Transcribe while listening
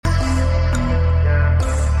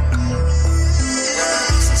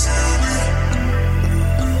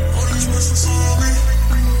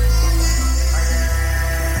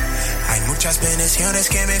bendiciones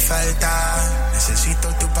que me faltan. Necesito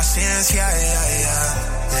tu paciencia,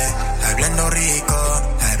 Hablando rico,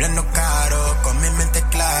 hablando caro, con mi mente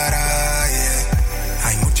clara,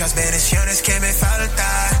 Hay muchas bendiciones que me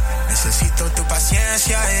faltan. Necesito tu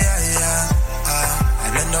paciencia,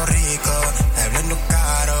 Hablando rico, hablando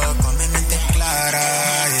caro, con mi mente clara,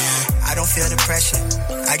 I don't feel the pressure.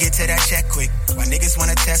 I get to that check quick. Why niggas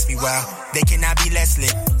wanna test me? Wow, they cannot be less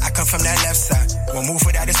lit. I come from that left side. Won't move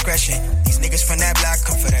without discretion. These niggas from that block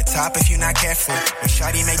come for that top if you're not careful. When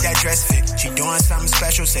shawty make that dress fit, she doing something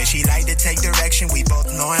special. Say she like to take direction. We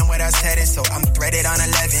both knowing where that's headed, so I'm threaded on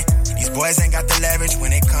 11. These boys ain't got the leverage.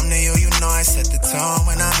 When they come to you, you know I set the tone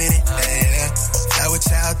when I'm in it. I would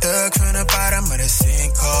child thug from the bottom of the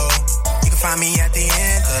sinkhole. You can find me at the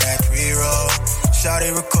end of that pre-roll.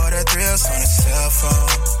 Shawty record her thrills on a cell phone.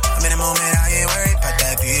 I'm in the moment, I ain't worried about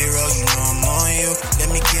that B-roll. You know I'm on you.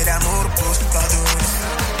 Let me get that motor boost about the roof.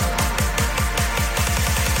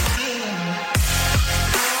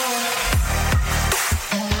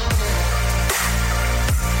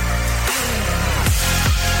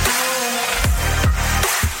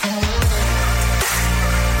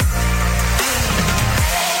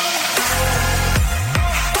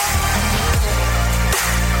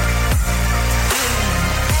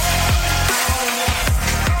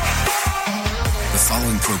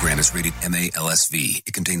 Program is rated MALSV.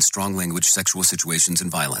 It contains strong language, sexual situations, and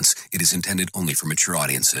violence. It is intended only for mature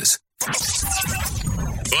audiences.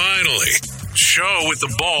 Finally, show with the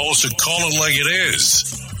balls to call it like it is.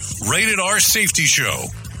 Rated R Safety Show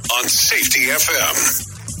on Safety FM.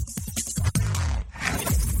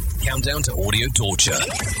 Countdown to audio torture.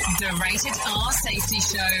 The Rated R Safety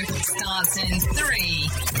Show starts in 3,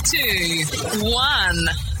 2, 1.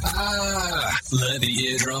 Let the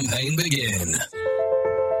eardrum pain begin.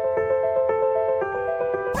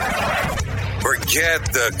 Forget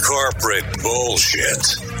the corporate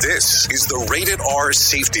bullshit. This is the Rated R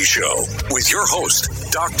Safety Show with your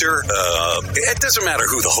host, Dr. It doesn't matter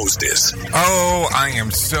who the host is. Oh, I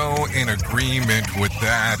am so in agreement with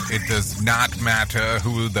that. It does not matter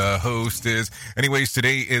who the host is. Anyways,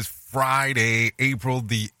 today is Friday, April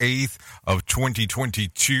the 8th of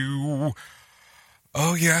 2022.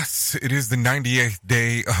 Oh, yes, it is the 98th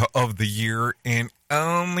day of the year, and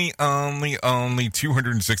only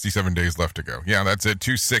 267 days left to go. Yeah, that's it,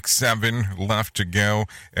 267 left to go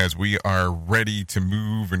as we are ready to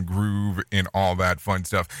move and groove and all that fun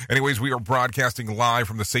stuff. Anyways, we are broadcasting live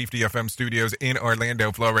from the Safety FM studios in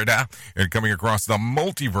Orlando, Florida, and coming across the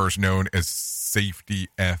multiverse known as Safety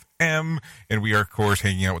FM, and we are, of course,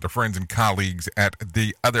 hanging out with our friends and colleagues at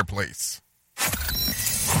the other place.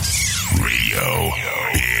 Radio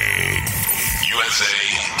Big USA,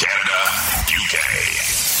 Canada, UK.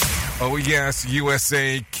 Oh, yes,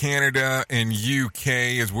 USA, Canada, and UK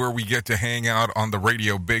is where we get to hang out on the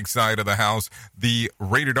Radio Big side of the house. The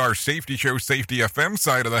Rated R Safety Show, Safety FM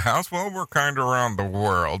side of the house, well, we're kind of around the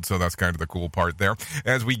world, so that's kind of the cool part there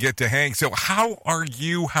as we get to hang. So how are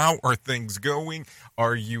you? How are things going?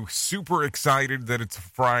 Are you super excited that it's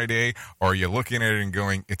Friday? Or are you looking at it and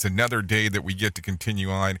going, it's another day that we get to continue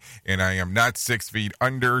on, and I am not 6 feet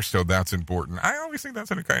under, so that's important. I always think that's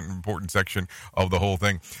a kind of important section of the whole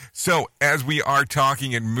thing. So as we are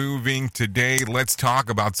talking and moving today, let's talk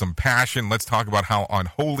about some passion. Let's talk about how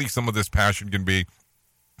unholy some of this passion can be.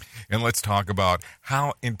 And let's talk about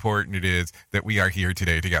how important it is that we are here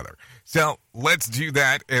today together. So let's do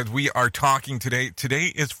that as we are talking today. Today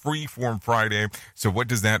is Freeform Friday. So what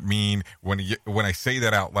does that mean when I say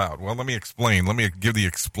that out loud? Well, let me explain. Let me give the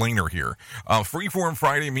explainer here. Freeform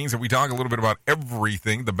Friday means that we talk a little bit about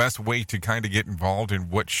everything. The best way to kind of get involved in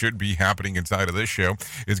what should be happening inside of this show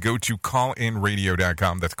is go to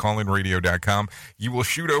callinradio.com. That's callinradio.com. You will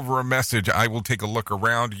shoot over a message. I will take a look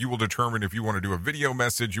around. You will determine if you want to do a video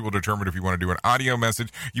message. You will determine if you want to do an audio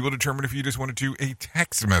message. You will determine if you just want to do a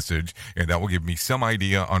text message. And that will give me some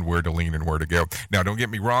idea on where to lean and where to go. Now, don't get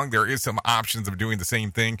me wrong. There is some options of doing the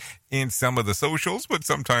same thing in some of the socials, but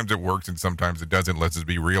sometimes it works and sometimes it doesn't. Let's just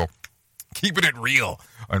be real. Keeping it real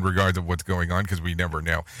in regards of what's going on because we never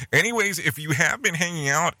know. Anyways, if you have been hanging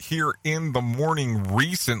out here in the morning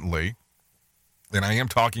recently, and I am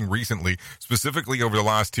talking recently, specifically over the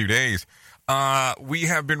last 2 days, we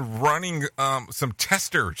have been running some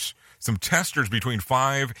testers between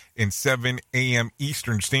 5 and 7 a.m.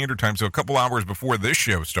 Eastern Standard Time, so a couple hours before this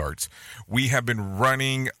show starts. We have been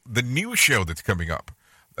running the new show that's coming up,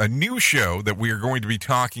 a new show that we are going to be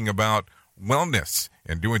talking about wellness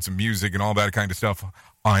and doing some music and all that kind of stuff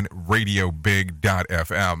on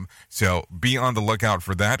radiobig.fm. So be on the lookout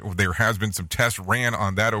for that. There has been some tests ran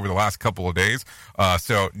on that over the last couple of days.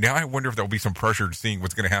 So now I wonder if there'll be some pressure to seeing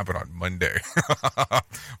what's going to happen on Monday.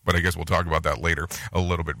 But I guess we'll talk about that later a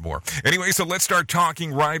little bit more. Anyway, so let's start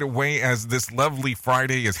talking right away as this lovely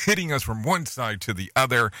Friday is hitting us from one side to the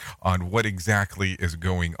other on what exactly is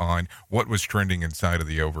going on, what was trending inside of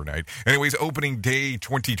the overnight. Anyways, opening day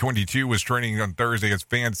 2022 was trending on Thursday as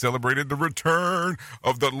fans celebrated the return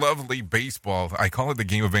of the lovely baseball. I call it the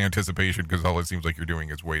game of anticipation because all it seems like you're doing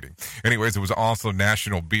is waiting. Anyways, it was also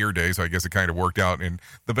National Beer Day, so I guess it kind of worked out in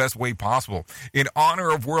the best way possible. In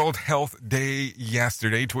honor of World Health Day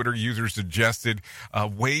yesterday, Twitter users suggested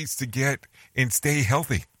ways to get and stay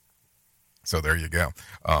healthy. So there you go.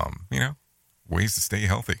 Ways to stay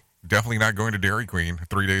healthy. Definitely not going to Dairy Queen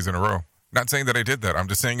 3 days in a row. Not saying that I did that. I'm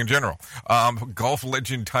just saying in general. Golf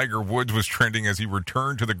legend Tiger Woods was trending as he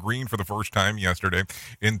returned to the green for the first time yesterday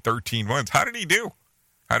in 13 months. How did he do?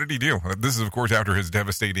 This is, of course, after his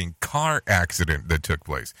devastating car accident that took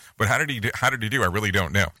place. But how did he do? I really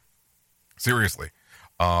don't know. Seriously.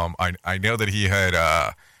 I know that he had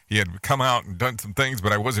come out and done some things,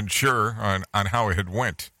 but I wasn't sure on how it had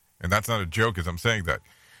went. And that's not a joke as I'm saying that.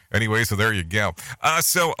 Anyway, so there you go.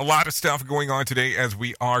 So a lot of stuff going on today as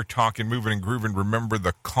we are talking, moving and grooving. Remember,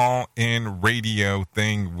 the call-in radio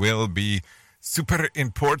thing will be super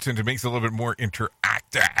important. It makes it a little bit more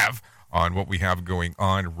interactive on what we have going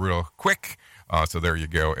on real quick. So there you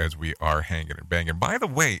go as we are hanging and banging. By the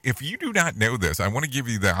way, if you do not know this, I want to give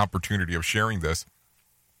you the opportunity of sharing this.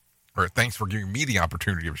 Or thanks for giving me the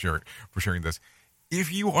opportunity of sharing this.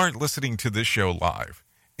 If you are listening to this show live,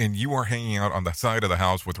 and you are hanging out on the side of the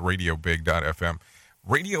house with RadioBig.fm,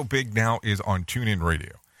 Radio Big now is on TuneIn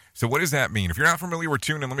Radio. So what does that mean? If you're not familiar with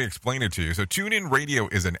TuneIn, let me explain it to you. So TuneIn Radio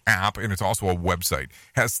is an app, and it's also a website. It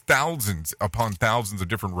has thousands upon thousands of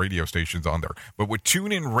different radio stations on there. But with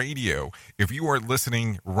TuneIn Radio, if you are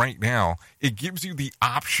listening right now, it gives you the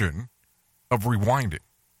option of rewinding.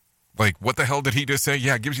 Like, what the hell did he just say?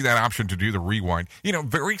 Yeah, it gives you that option to do the rewind.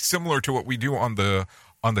 Very similar to what we do on the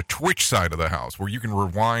Twitch side of the house, where you can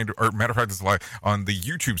rewind, or matter of fact, it's live on the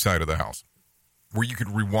YouTube side of the house, where you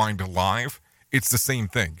can rewind live. It's the same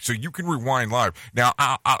thing. So you can rewind live. Now,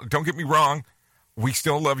 don't get me wrong. We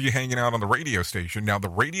still love you hanging out on the radio station. Now, the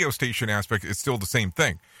radio station aspect is still the same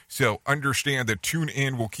thing. So understand that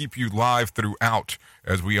TuneIn will keep you live throughout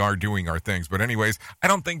as we are doing our things. But anyways, I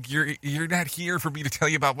don't think you're not here for me to tell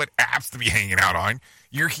you about what apps to be hanging out on.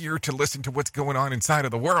 You're here to listen to what's going on inside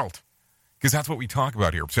of the world, because that's what we talk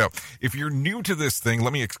about here. So if you're new to this thing,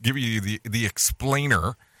 let me give you the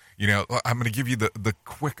explainer. I'm going to give you the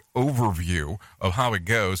quick overview of how it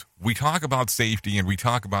goes. We talk about safety and we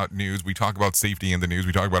talk about news. We talk about safety and the news.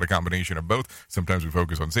 We talk about a combination of both. Sometimes we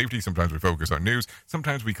focus on safety. Sometimes we focus on news.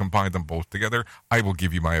 Sometimes we combine them both together. I will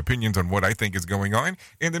give you my opinions on what I think is going on,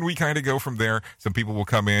 and then we kind of go from there. Some people will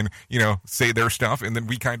come in, say their stuff, and then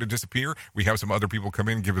we kind of disappear. We have some other people come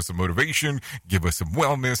in, give us some motivation, give us some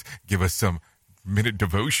wellness, give us some minute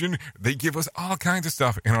devotion. They give us all kinds of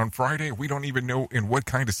stuff, and on Friday we don't even know in what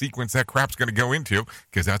kind of sequence that crap's going to go into,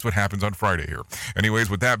 because that's what happens on Friday here. Anyways,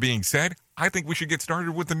 with that being said, I think we should get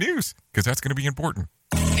started with the news, because that's going to be important.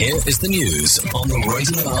 Here is the news on the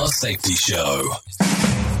Rated R Safety Show.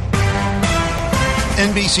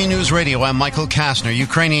 NBC News Radio, I'm Michael Kastner.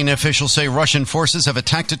 Ukrainian officials say Russian forces have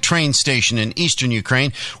attacked a train station in eastern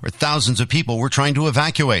Ukraine where thousands of people were trying to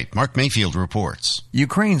evacuate. Mark Mayfield reports.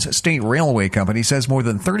 Ukraine's state railway company says more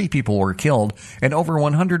than 30 people were killed and over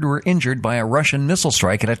 100 were injured by a Russian missile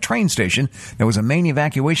strike at a train station that was a main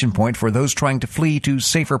evacuation point for those trying to flee to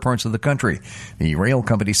safer parts of the country. The rail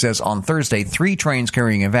company says on Thursday, 3 trains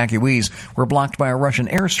carrying evacuees were blocked by a Russian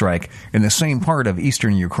airstrike in the same part of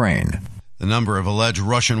eastern Ukraine. The number of alleged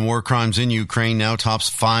Russian war crimes in Ukraine now tops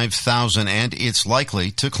 5,000, and it's likely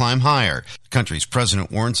to climb higher. The country's president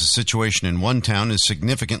warns the situation in one town is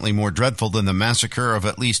significantly more dreadful than the massacre of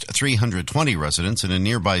at least 320 residents in a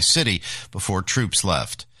nearby city before troops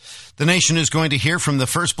left. The nation is going to hear from the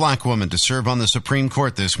first black woman to serve on the Supreme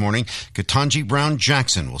Court this morning. Ketanji Brown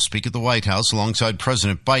Jackson will speak at the White House alongside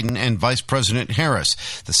President Biden and Vice President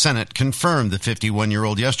Harris. The Senate confirmed the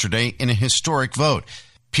 51-year-old yesterday in a historic vote.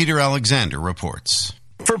 Peter Alexander reports.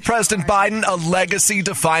 For President Biden, a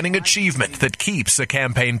legacy-defining achievement that keeps a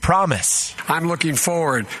campaign promise. I'm looking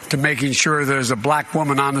forward to making sure there's a black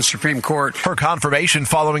woman on the Supreme Court. Her confirmation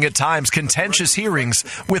following at times contentious hearings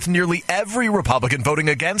with nearly every Republican voting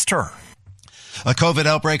against her. A COVID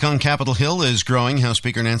outbreak on Capitol Hill is growing. House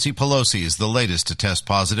Speaker Nancy Pelosi is the latest to test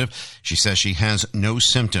positive. She says she has no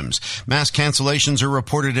symptoms. Mass cancellations are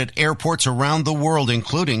reported at airports around the world,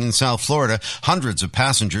 including in South Florida. Hundreds of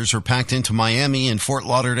passengers are packed into Miami and Fort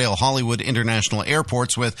Lauderdale Hollywood international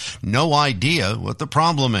airports with no idea what the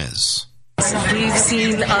problem is. We've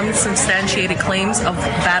seen unsubstantiated claims of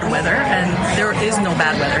bad weather, and there is no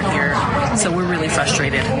bad weather here, so we're really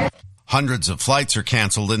frustrated. Hundreds of flights are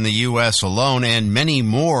canceled in the U.S. alone, and many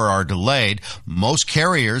more are delayed. Most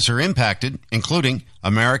carriers are impacted, including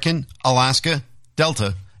American, Alaska,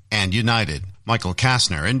 Delta, and United. Michael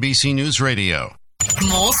Kastner, NBC News Radio.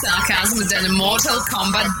 More sarcasm than a Mortal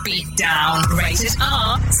Kombat beatdown. Rated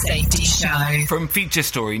R Safety Show. From Feature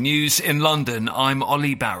Story News in London, I'm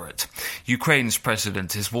Ollie Barrett. Ukraine's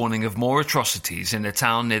president is warning of more atrocities in a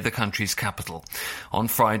town near the country's capital. On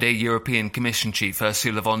Friday, European Commission Chief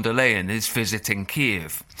Ursula von der Leyen is visiting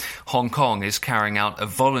Kiev. Hong Kong is carrying out a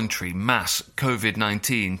voluntary mass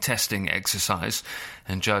COVID-19 testing exercise,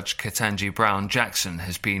 and Judge Ketanji Brown Jackson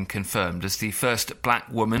has been confirmed as the first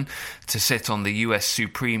black woman to sit on the U.S.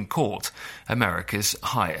 Supreme Court, America's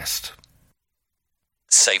highest.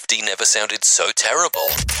 Safety never sounded so terrible.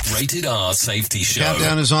 Rated R Safety Show.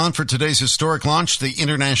 Countdown is on for today's historic launch. The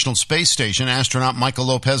International Space Station astronaut Michael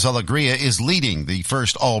Lopez Alegria is leading the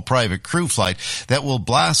first all-private crew flight that will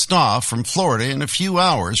blast off from Florida in a few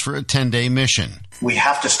hours for a 10-day mission. We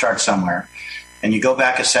have to start somewhere. And you go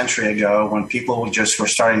back a century ago when people just were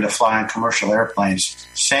starting to fly on commercial airplanes,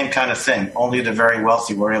 same kind of thing. Only the very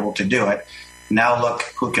wealthy were able to do it. Now look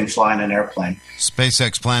who can fly in an airplane.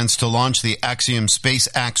 SpaceX plans to launch the Axiom Space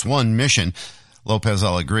Ax-1 mission. Lopez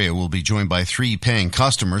Alegria will be joined by 3 paying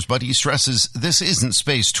customers, but he stresses this isn't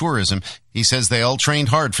space tourism. He says they all trained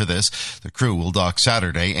hard for this. The crew will dock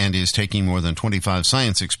Saturday and is taking more than 25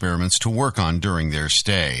 science experiments to work on during their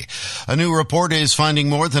stay. A new report is finding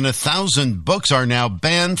more than 1,000 books are now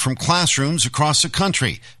banned from classrooms across the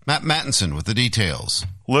country. Matt Mattinson with the details.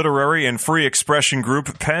 Literary and free expression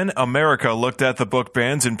group PEN America looked at the book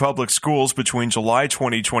bans in public schools between July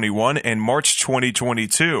 2021 and March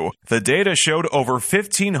 2022. The data showed over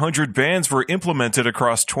 1,500 bans were implemented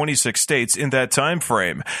across 26 states in that time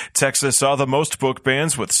frame. Texas saw the most book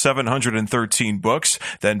bans with 713 books.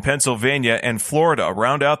 Then Pennsylvania and Florida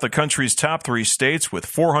round out the country's top 3 states with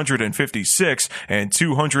 456 and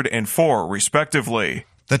 204, respectively.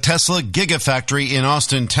 The Tesla Gigafactory in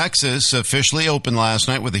Austin, Texas, officially opened last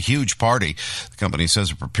night with a huge party. The company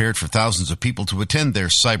says it prepared for thousands of people to attend their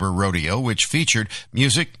cyber rodeo, which featured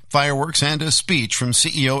music, fireworks, and a speech from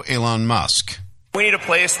CEO Elon Musk. We need a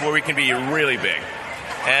place where we can be really big,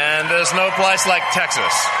 and there's no place like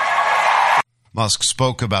Texas. Musk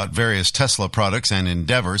spoke about various Tesla products and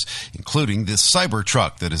endeavors, including the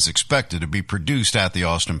Cybertruck that is expected to be produced at the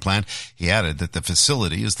Austin plant. He added that the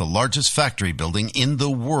facility is the largest factory building in the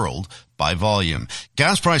world by volume.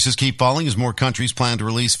 Gas prices keep falling as more countries plan to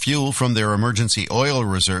release fuel from their emergency oil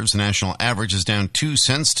reserves. The national average is down 2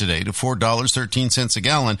 cents today to $4.13 a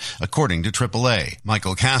gallon, according to AAA.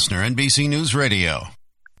 Michael Kastner, NBC News Radio.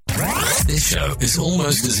 This show is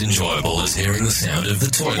almost as enjoyable as hearing the sound of the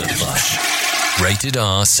toilet flush. Rated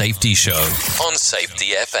R Safety Show on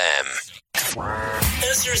Safety FM.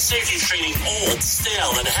 Is your safety training old,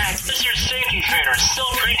 stale, and hacked? Is your safety trainer still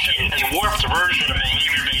preaching a warped version of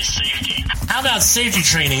behavior-based safety? How about safety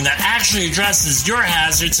training that actually addresses your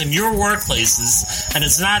hazards in your workplaces and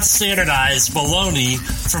is not standardized baloney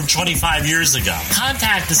from 25 years ago?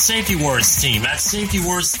 Contact the Safety Wars team at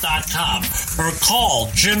safetywars.com or call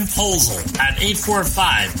Jim Posel at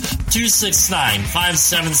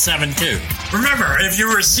 845-269-5772. Remember, if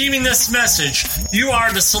you're receiving this message, you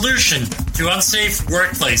are the solution to unsafe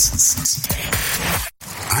workplaces.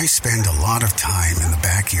 I spend a lot of time in the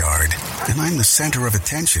backyard, and I'm the center of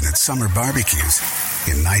attention at summer barbecues.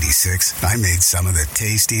 In 96, I made some of the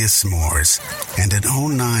tastiest s'mores. And in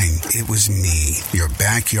 09, it was me, your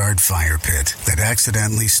backyard fire pit, that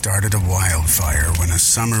accidentally started a wildfire when a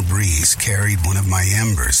summer breeze carried one of my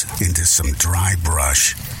embers into some dry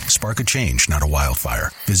brush. Spark a change, not a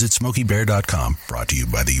wildfire. Visit SmokeyBear.com. Brought to you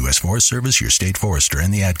by the U.S. Forest Service, your state forester,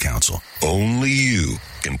 and the Ad Council. Only you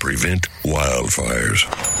can prevent wildfires.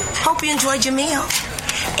 Hope you enjoyed your meal.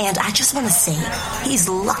 And I just want to say, he's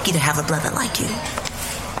lucky to have a brother like you.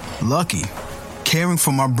 Lucky? Caring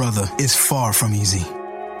for my brother is far from easy.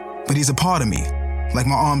 But he's a part of me, like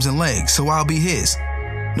my arms and legs, so I'll be his.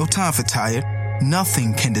 No time for tired.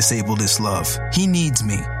 Nothing can disable this love. He needs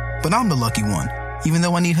me, but I'm the lucky one, even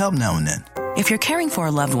though I need help now and then. If you're caring for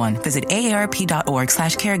a loved one, visit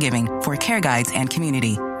aarp.org/caregiving for care guides and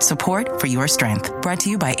community. Support for your strength. Brought to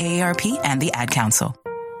you by AARP and the Ad Council.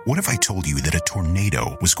 What if I told you that a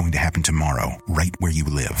tornado was going to happen tomorrow, right where you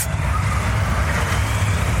live?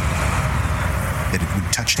 That it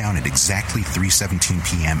would touch down at exactly 3:17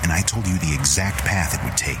 p.m., and I told you the exact path it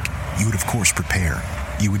would take. You would, of course, prepare.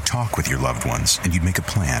 You would talk with your loved ones, and you'd make a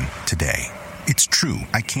plan today. It's true,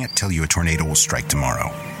 I can't tell you a tornado will strike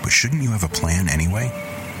tomorrow, but shouldn't you have a plan anyway?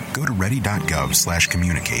 Go to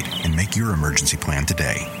ready.gov/communicate and make your emergency plan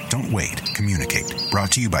today. Don't wait. Communicate. Brought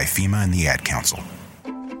to you by FEMA and the Ad Council.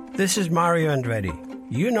 This is Mario Andretti.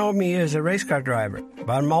 You know me as a race car driver, but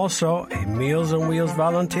I'm also a Meals on Wheels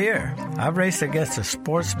volunteer. I've raced against the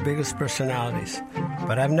sport's biggest personalities,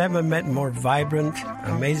 but I've never met more vibrant,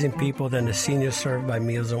 amazing people than the seniors served by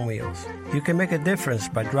Meals on Wheels. You can make a difference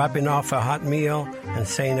by dropping off a hot meal and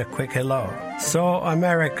saying a quick hello. So,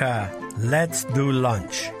 America, let's do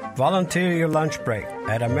lunch. Volunteer your lunch break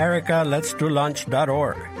at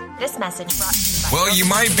americaletsdolunch.org. This message brought to you by... Well, you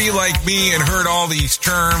might be like me and heard all these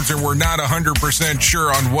terms and were not 100%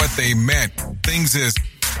 sure on what they meant. Things as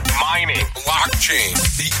mining, blockchain,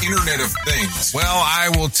 the Internet of Things. Well, I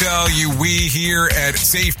will tell you, we here at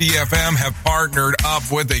Safety FM have partnered up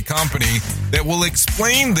with a company that will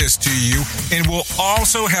explain this to you and will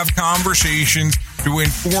also have conversations to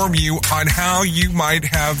inform you on how you might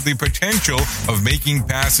have the potential of making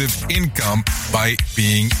passive income by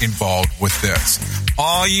being involved with this.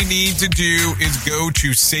 All you need to do is go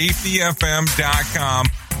to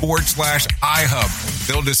safetyfm.com/iHub.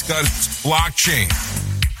 They'll discuss blockchain.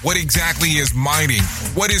 What exactly is mining?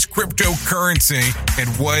 What is cryptocurrency? And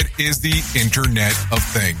what is the Internet of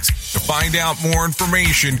Things? To find out more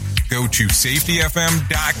information, go to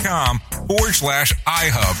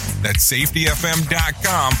safetyfm.com/iHub. That's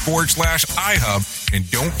safetyfm.com/iHub. And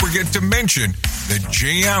don't forget to mention that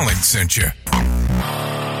Jay Allen sent you.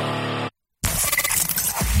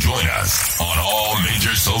 Join us on all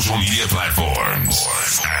major social media platforms.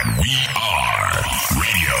 And we are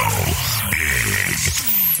Radio Big.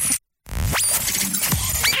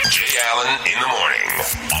 Jay Allen in the morning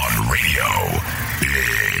on Radio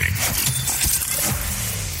Big.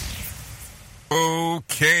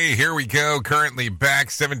 Okay, here we go. Currently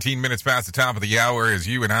back 17 minutes past the top of the hour as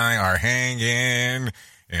you and I are hanging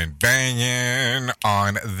and banging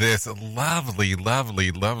on this lovely,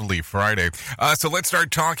 lovely, lovely Friday. So let's start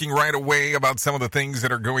talking right away about some of the things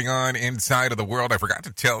that are going on inside of the world. I forgot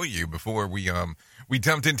to tell you before we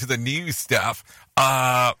jumped into the news stuff.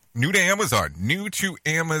 New to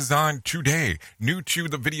Amazon today. New to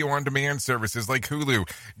the video on demand services like Hulu,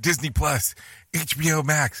 Disney Plus, HBO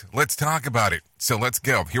Max. Let's talk about it. So let's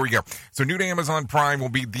go. Here we go. So new to Amazon Prime will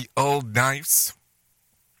be The Old Knives.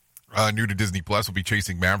 New to Disney Plus will be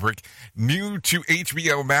Chasing Maverick. New to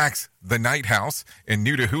HBO Max, The Night House. And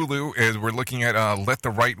new to Hulu is we're looking at Let the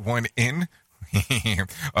Right One In.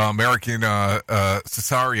 American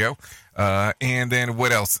Cesario. And then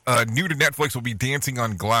what else? New to Netflix will be Dancing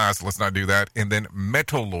on Glass. Let's not do that. And then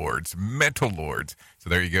Metal Lords. So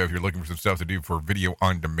there you go. If you're looking for some stuff to do for video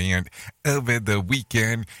on demand over the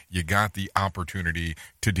weekend, you got the opportunity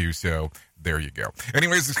to do so. There you go.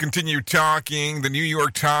 Anyways, let's continue talking. The New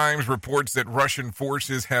York Times reports that Russian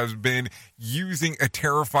forces have been using a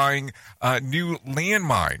terrifying new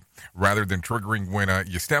landmine. Rather than triggering when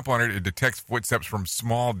you step on it, it detects footsteps from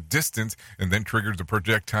small distance and then triggers a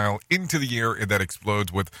projectile into the air that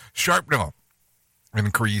explodes with shrapnel.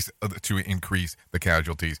 To increase the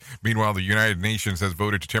casualties. Meanwhile, the United Nations has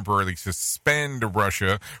voted to temporarily suspend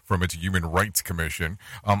Russia from its Human Rights Commission.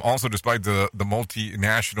 Also, despite the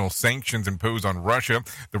multinational sanctions imposed on Russia,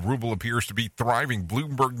 the ruble appears to be thriving.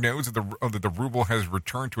 Bloomberg knows that the ruble has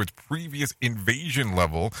returned to its previous invasion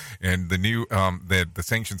level, and the new that the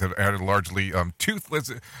sanctions have added largely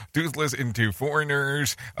toothless into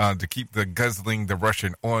foreigners to keep the guzzling the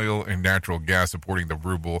Russian oil and natural gas, supporting the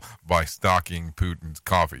ruble by stocking Putin's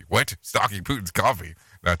coffee. What? Stocking Putin's coffee?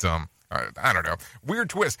 That's, I don't know.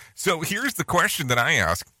 Weird twist. So here's the question that I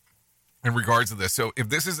ask in regards to this. So if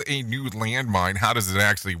this is a new landmine, how does it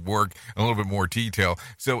actually work? A little bit more detail.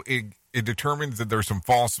 So it determines that there's some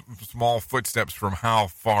small footsteps from how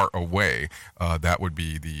far away. That would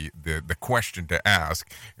be the question to ask,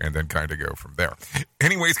 and then kind of go from there.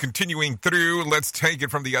 Anyways, continuing through, let's take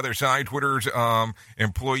it from the other side. Twitter's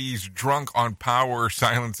employees drunk on power,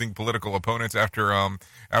 silencing political opponents after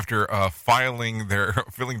filling their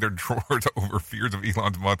drawers over fears of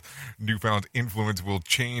Elon Musk's newfound influence will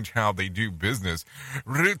change how they do business.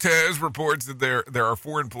 Reuters reports that there are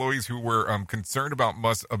 4 employees who were concerned about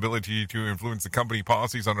Musk's ability to influence the company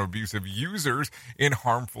policies on abusive users in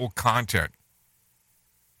harmful content.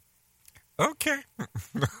 Okay.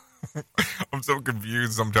 I'm so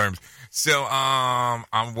confused sometimes. So,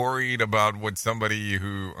 I'm worried about what somebody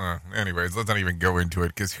who, anyways, let's not even go into it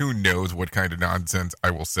because who knows what kind of nonsense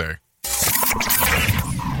I will say.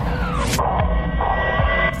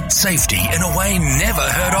 Safety in a way never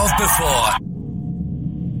heard of before.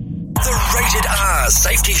 The Rated R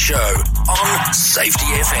Safety Show on Safety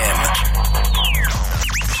FM.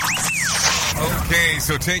 Okay,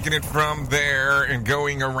 so taking it from there and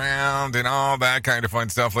going around and all that kind of fun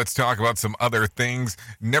stuff, let's talk about some other things.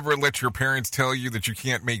 Never let your parents tell you that you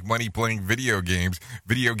can't make money playing video games.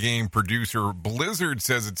 Video game producer Blizzard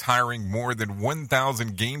says it's hiring more than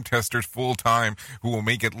 1,000 game testers full-time who will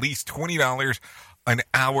make at least $20 an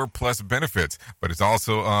hour plus benefits. But it's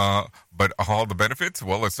also, but all the benefits?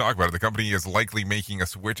 Well, let's talk about it. The company is likely making a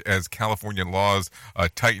switch as California laws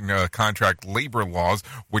tighten contract labor laws,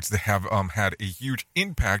 which have had a huge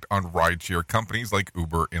impact on rideshare companies like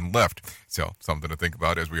Uber and Lyft. So something to think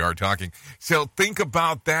about as we are talking. So think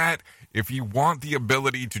about that. If you want the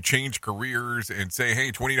ability to change careers and say,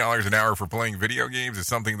 hey, $20 an hour for playing video games is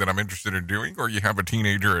something that I'm interested in doing, or you have a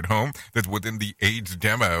teenager at home that's within the age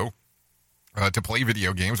demo to play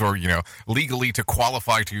video games, or, legally to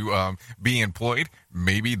qualify to be employed,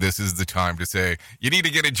 maybe this is the time to say you need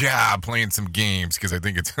to get a job playing some games, because I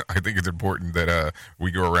think it's important that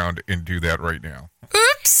we go around and do that right now.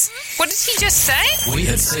 Oops! What did he just say? We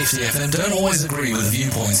at Safety FM don't always agree with the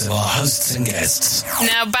viewpoints of our hosts and guests.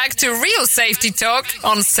 Now back to real safety talk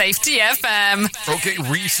on Safety FM. Okay,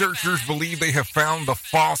 researchers believe they have found the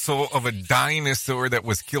fossil of a dinosaur that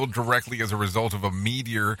was killed directly as a result of a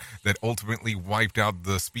meteor that ultimately wiped out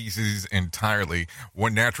the species entirely.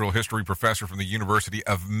 One natural history professor from the University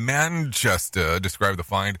of Manchester described the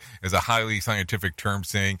find as a highly scientific term,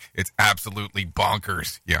 saying it's absolutely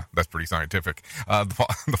bonkers. Yeah, that's pretty scientific.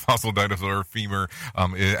 The fossil dinosaur femur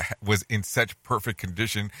was in such perfect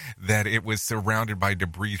condition that it was surrounded by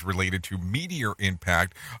debris related to meteor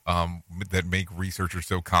impact that make researchers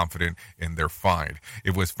so confident in their find.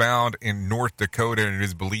 It was found in North Dakota, and it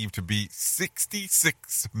is believed to be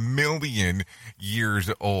 66 million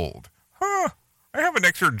years old. Huh. I have an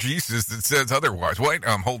exegesis that says otherwise. Wait,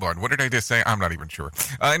 hold on. What did I just say? I'm not even sure.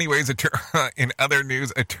 Anyways, in other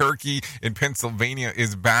news, a turkey in Pennsylvania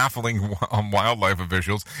is baffling wildlife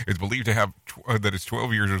officials. It's believed to have that it's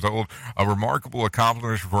 12 years old, a remarkable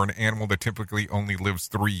accomplishment for an animal that typically only lives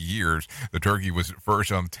 3 years. The turkey was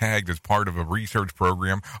first tagged as part of a research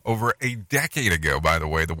program over a decade ago. By the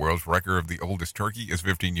way, the world's record of the oldest turkey is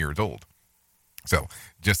 15 years old. So,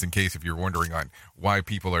 just in case if you're wondering on why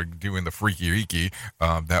people are doing the freaky-deaky,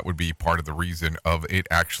 that would be part of the reason of it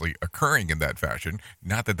actually occurring in that fashion.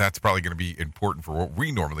 Not that that's probably going to be important for what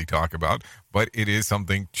we normally talk about, but it is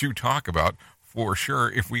something to talk about for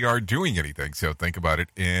sure if we are doing anything. So, think about it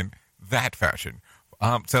in that fashion.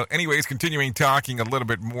 So anyways, continuing talking a little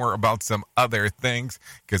bit more about some other things,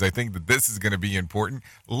 because I think that this is going to be important.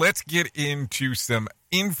 Let's get into some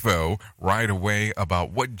info right away about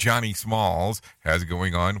what Johnny Smalls has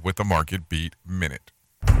going on with the Market Beat Minute.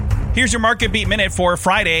 Here's your Market Beat Minute for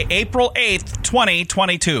Friday, April 8th,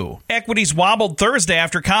 2022. Equities wobbled Thursday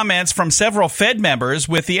after comments from several Fed members,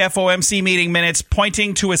 with the FOMC meeting minutes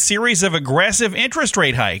pointing to a series of aggressive interest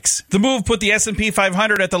rate hikes. The move put the S&P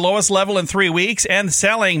 500 at the lowest level in 3 weeks, and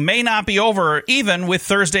selling may not be over even with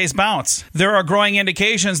Thursday's bounce. There are growing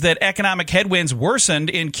indications that economic headwinds worsened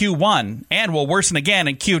in Q1 and will worsen again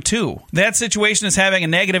in Q2. That situation is having a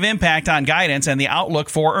negative impact on guidance, and the outlook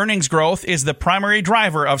for earnings growth is the primary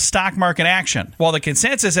driver of stock market action. While the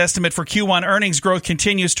consensus estimate for Q1 earnings growth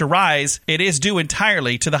continues to rise, it is due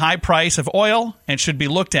entirely to the high price of oil and should be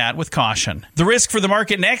looked at with caution. The risk for the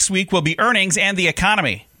market next week will be earnings and the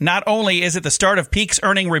economy. Not only is it the start of peak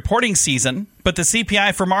earning reporting season, but the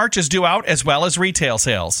CPI for March is due out, as well as retail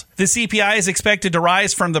sales. The CPI is expected to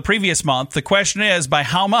rise from the previous month. The question is by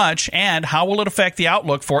how much, and how will it affect the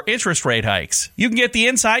outlook for interest rate hikes? You can get the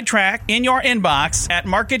inside track in your inbox at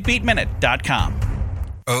marketbeatminute.com.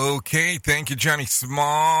 Okay, thank you, Johnny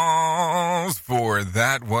Smalls, for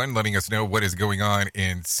that one, letting us know what is going on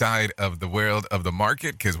inside of the world of the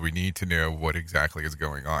market, because we need to know what exactly is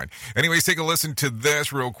going on. Anyways, take a listen to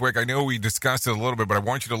this real quick. I know we discussed it a little bit, but I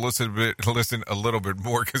want you to listen a little bit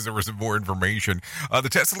more, because there was some more information. The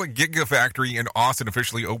Tesla Gigafactory in Austin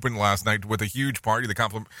officially opened last night with a huge party.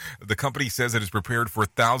 The company says it is prepared for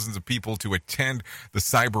thousands of people to attend the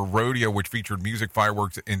Cyber Rodeo, which featured music,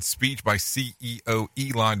 fireworks, and speech by CEO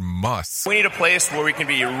Elon Musk. We need a place where we can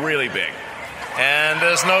be really big. And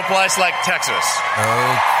there's no place like Texas.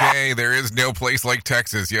 Okay, there is no place like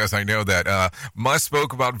Texas. Yes, I know that. Musk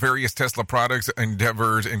spoke about various Tesla products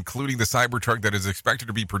endeavors, including the Cybertruck that is expected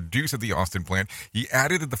to be produced at the Austin plant. He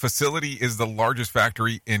added that the facility is the largest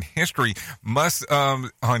factory in history. Musk on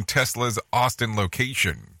Tesla's Austin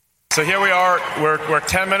location. So here we are. We're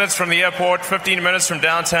 10 minutes from the airport, 15 minutes from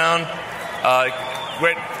downtown.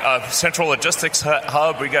 Great central logistics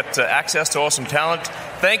hub. We got access to awesome talent.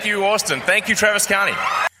 Thank you, Austin. Thank you, Travis County.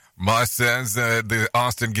 Musk says the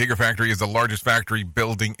Austin Gigafactory is the largest factory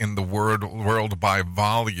building in the world by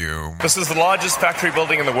volume. This is the largest factory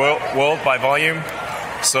building in the world by volume.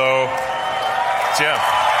 So,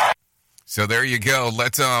 yeah. So there you go.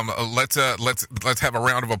 Let's have a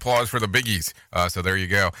round of applause for the biggies. So there you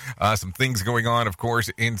go. Some things going on, of course,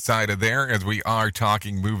 inside of there as we are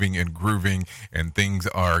talking, moving and grooving, and things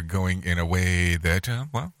are going in a way that,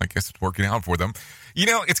 well, I guess it's working out for them. You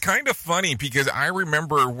know, it's kind of funny because I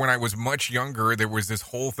remember when I was much younger, there was this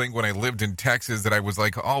whole thing when I lived in Texas that I was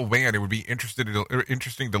like, oh man, it would be interesting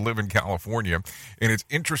to live in California. And it's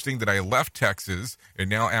interesting that I left Texas, and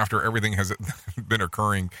now after everything has been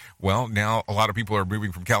occurring, well, now a lot of people are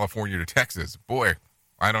moving from California to Texas. Boy,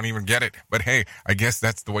 I don't even get it. But hey, I guess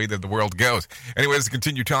that's the way that the world goes. Anyway, let's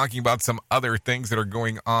continue talking about some other things that are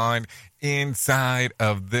going on inside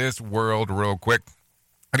of this world real quick.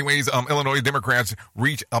 Anyways, Illinois Democrats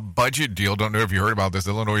reach a budget deal. Don't know if you heard about this.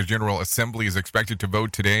 Illinois General Assembly is expected to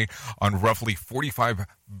vote today on roughly $45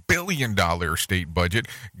 billion state budget.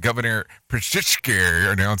 Governor Pritzker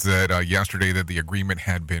announced that yesterday that the agreement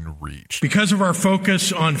had been reached. Because of our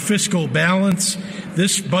focus on fiscal balance,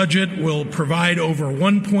 this budget will provide over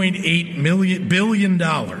 $1.8 billion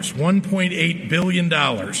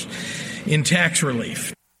in tax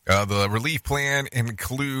relief. The relief plan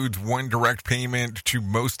includes one direct payment to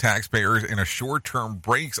most taxpayers and a short-term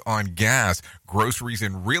brakes on gas, groceries,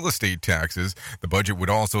 and real estate taxes. The budget would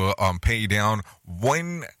also pay down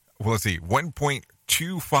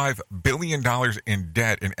 $1.25 billion in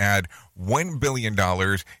debt and add $1 billion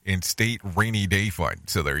in state rainy day fund.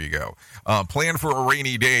 So there you go. Plan for a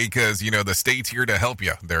rainy day because, you know, the state's here to help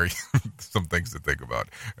you. There are some things to think about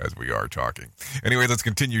as we are talking. Anyway, let's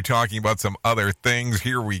continue talking about some other things.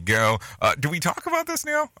 Here we go. Do we talk about this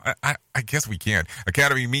now? I guess we can.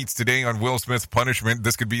 Academy meets today on Will Smith's punishment.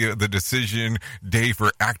 This could be the decision day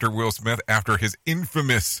for actor Will Smith after his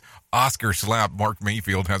infamous Oscar slap. Mark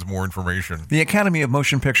Mayfield has more information. The Academy of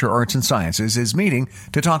Motion Picture Arts and Sciences is meeting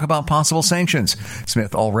to talk about possible sanctions.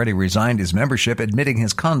 Smith already resigned his membership, admitting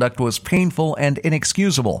his conduct was painful and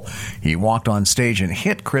inexcusable. He walked on stage and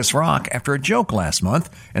hit Chris Rock after a joke last month,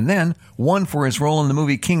 and then won for his role in the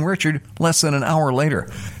movie King Richard less than an hour later.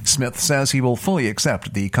 Smith says he will fully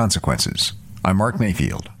accept the consequences. I'm Mark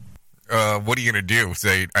Mayfield. What are you going to do?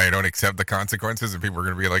 Say, I don't accept the consequences, and people are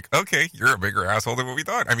going to be like, okay, you're a bigger asshole than what we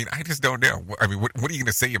thought. I mean, I just don't know. I mean, what are you going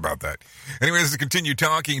to say about that? Anyways, to continue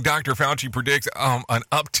talking, Dr. Fauci predicts an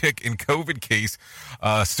uptick in COVID case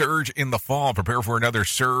surge in the fall. Prepare for another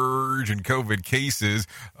surge in COVID cases.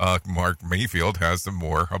 Mark Mayfield has some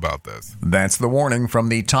more about this. That's the warning from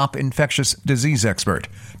the top infectious disease expert.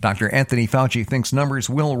 Dr. Anthony Fauci thinks numbers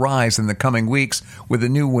will rise in the coming weeks with a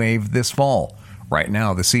new wave this fall. Right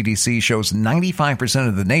now, the CDC shows 95%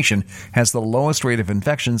 of the nation has the lowest rate of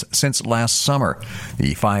infections since last summer.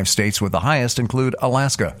 The 5 states with the highest include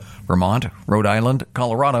Alaska, Vermont, Rhode Island,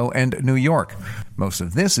 Colorado, and New York. Most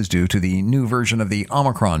of this is due to the new version of the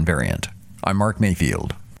Omicron variant. I'm Mark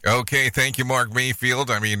Mayfield. Okay, thank you, Mark Mayfield.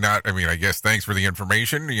 I guess thanks for the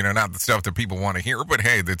information. You know, not the stuff that people want to hear, but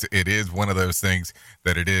hey, it is one of those things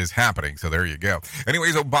that it is happening. So there you go.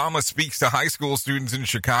 Anyways, Obama speaks to high school students in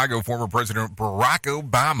Chicago. Former President Barack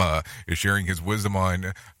Obama is sharing his wisdom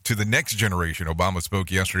on to the next generation. Obama spoke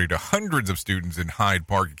yesterday to hundreds of students in Hyde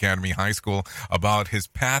Park Academy High School about his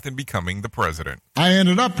path in becoming the president. I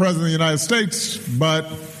ended up president of the United States,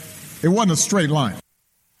 but it wasn't a straight line.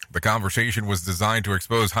 The conversation was designed to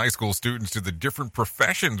expose high school students to the different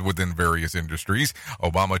professions within various industries.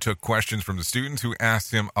 Obama took questions from the students who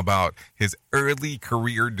asked him about his early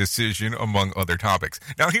career decision, among other topics.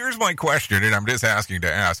 Now, here's my question, and I'm just asking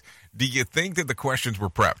to ask, do you think that the questions were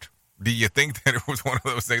prepped? Do you think that it was one of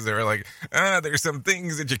those things that are like, there's some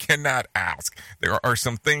things that you cannot ask. There are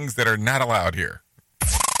some things that are not allowed here.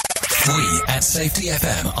 We at Safety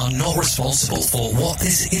FM are not responsible for what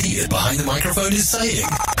this idiot behind the microphone is saying.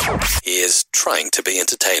 He is trying to be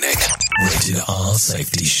entertaining. Rated R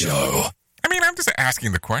Safety Show. I mean, I'm just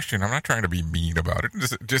asking the question. I'm not trying to be mean about it.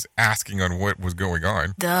 Just asking on what was going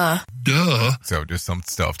on. Duh. So just some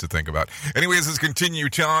stuff to think about. Anyways, let's continue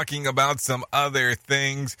talking about some other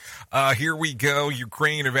things. Here we go.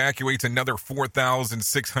 Ukraine evacuates another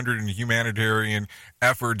 4,600 in humanitarian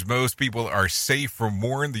efforts. Most people are safe from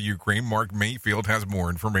war in the Ukraine. Mark Mayfield has more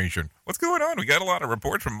information. What's going on? We got a lot of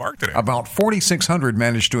reports from Mark today. About 4,600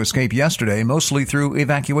 managed to escape yesterday, mostly through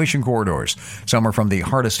evacuation corridors. Some are from the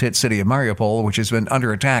hardest-hit city of Mariupol, which has been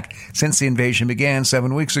under attack since the invasion began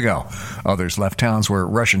 7 weeks ago. Others left towns where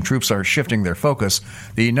Russian troops are shifting their focus.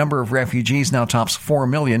 The number of refugees now tops 4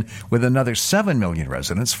 million, with another 7 million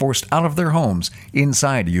residents forced out of their homes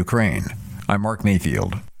inside Ukraine. I'm Mark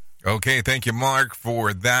Mayfield. Okay, thank you, Mark,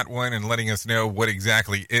 for that one and letting us know what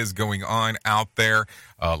exactly is going on out there.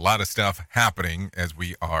 A lot of stuff happening as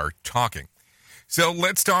we are talking. So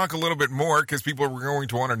let's talk a little bit more because people are going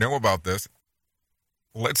to want to know about this.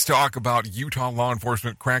 Let's talk about Utah law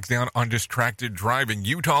enforcement cracks down on distracted driving.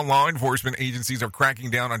 Utah law enforcement agencies are cracking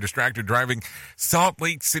down on distracted driving. Salt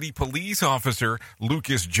Lake City police officer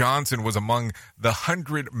Lucas Johnson was among the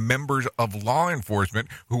 100 members of law enforcement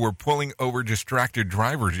who were pulling over distracted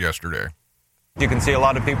drivers yesterday. You can see a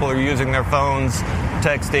lot of people are using their phones,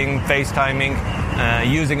 texting,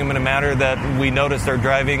 FaceTiming, using them in a manner that we notice their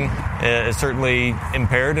driving is certainly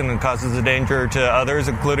impaired and it causes a danger to others,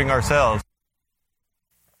 including ourselves.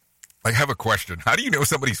 I have a question. How do you know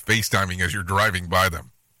somebody's FaceTiming as you're driving by them?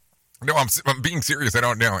 No, I'm being serious. I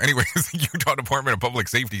don't know. Anyways, the Utah Department of Public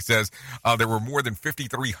Safety says there were more than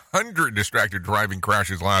 5,300 distracted driving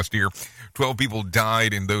crashes last year. 12 people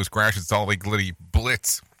died in those crashes. Salt Lake City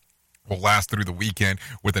Blitz will last through the weekend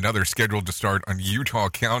with another scheduled to start on Utah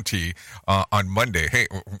County on Monday. Hey,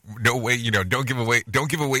 no way, don't give away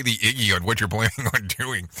the Iggy on what you're planning on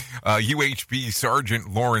doing. UHP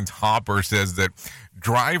Sergeant Lawrence Hopper says that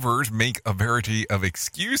drivers make a variety of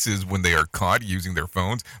excuses when they are caught using their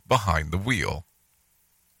phones behind the wheel.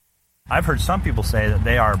 I've heard some people say that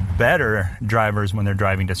they are better drivers when they're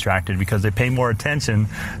driving distracted because they pay more attention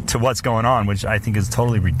to what's going on, which I think is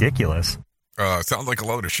totally ridiculous. Sounds like a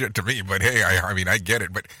load of shit to me, but hey, I mean, I get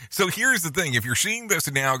it. But so here's the thing. If you're seeing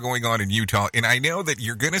this now going on in Utah, and I know that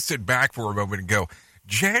you're going to sit back for a moment and go,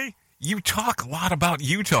 Jay, you talk a lot about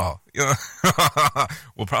Utah.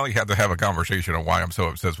 We'll probably have to have a conversation on why I'm so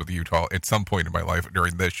obsessed with Utah at some point in my life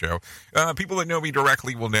during this show. People that know me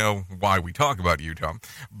directly will know why we talk about Utah.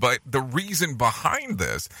 But the reason behind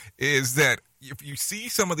this is that if you see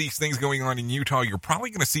some of these things going on in Utah, you're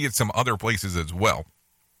probably going to see it some other places as well.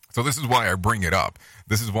 So this is why I bring it up.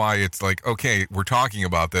 This is why it's like, okay, we're talking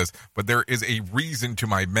about this, but there is a reason to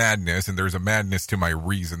my madness, and there's a madness to my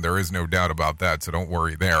reason. There is no doubt about that, so don't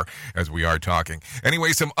worry there as we are talking.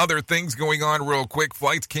 Anyway, some other things going on real quick.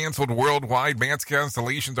 Flights canceled worldwide. Mass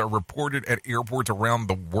cancellations are reported at airports around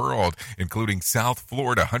the world, including South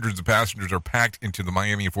Florida. Hundreds of passengers are packed into the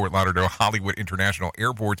Miami and Fort Lauderdale Hollywood International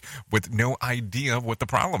Airports with no idea what the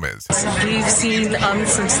problem is. We've seen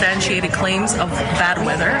unsubstantiated claims of bad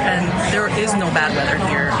weather, and there is no bad weather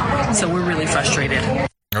here, so we're really frustrated.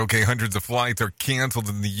 Okay, hundreds of flights are canceled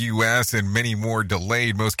in the U.S. and many more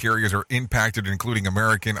delayed. Most carriers are impacted, including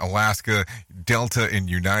American, Alaska, Delta, and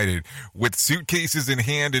United. With suitcases in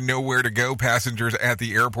hand and nowhere to go, passengers at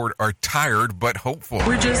the airport are tired but hopeful.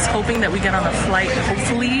 We're just hoping that we get on a flight,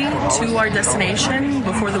 hopefully, to our destination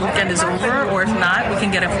before the weekend is over, or if not, we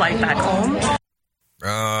can get a flight back home.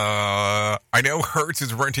 I know Hertz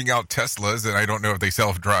is renting out Teslas, and I don't know if they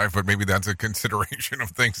self-drive, but maybe that's a consideration of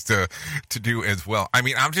things to do as well. I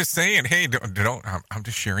mean, I'm just saying, hey, I'm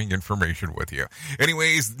just sharing information with you.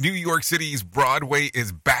 Anyways, New York City's Broadway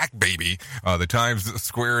is back, baby. The Times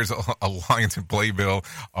Square's Alliance and Playbill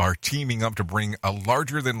are teaming up to bring a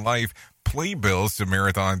larger-than-life playbills to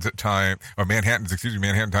Manhattan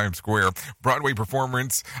Times Square. Broadway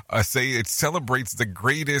performance say it celebrates the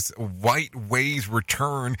greatest white way's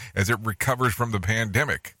return as it recovers from the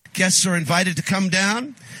pandemic. Guests are invited to come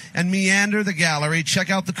down and meander the gallery,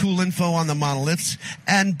 check out the cool info on the monoliths,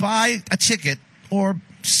 and buy a ticket or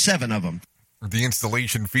 7 of them. The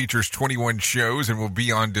installation features 21 shows and will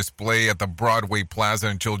be on display at the Broadway Plaza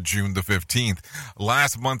until June the 15th.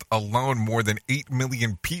 Last month alone, more than 8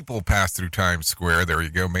 million people passed through Times Square. There you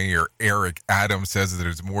go. Mayor Eric Adams says that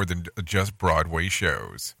it's more than just Broadway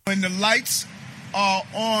shows. When the lights are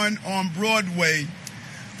on Broadway,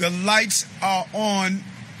 the lights are on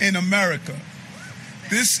in America.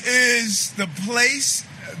 This is the place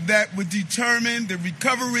that would determine the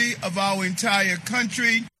recovery of our entire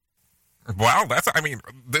country. Wow,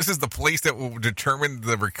 this is the place that will determine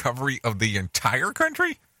the recovery of the entire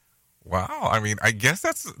country? Wow, I guess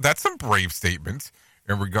that's some brave statements.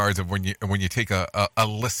 in regards of when you take a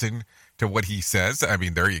listen to what he says. I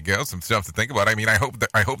mean, there you go, some stuff to think about. I mean, I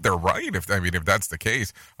hope they're right. If that's the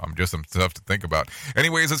case, just some stuff to think about.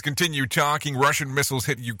 Anyways, let's continue talking. Russian missiles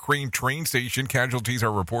hit Ukraine train station. Casualties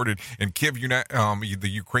are reported in Kyiv. The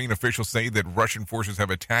Ukraine officials say that Russian forces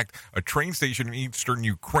have attacked a train station in eastern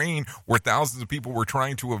Ukraine where thousands of people were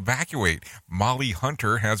trying to evacuate. Molly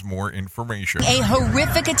Hunter has more information. A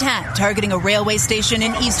horrific attack targeting a railway station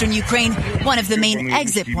in eastern Ukraine, one of the main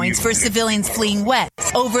exit points for civilians fleeing west.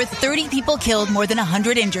 Over 30 people killed, more than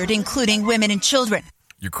 100 injured, including women and children.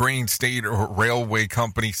 Ukraine State Railway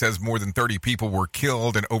Company says more than 30 people were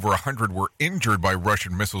killed and over 100 were injured by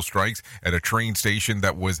Russian missile strikes at a train station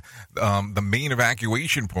that was the main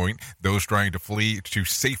evacuation point, those trying to flee to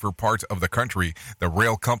safer parts of the country. The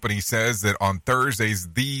rail company says that on Thursdays,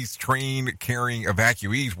 these train-carrying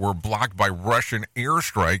evacuees were blocked by Russian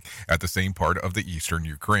airstrike at the same part of the eastern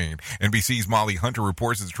Ukraine. NBC's Molly Hunter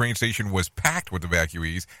reports that the train station was packed with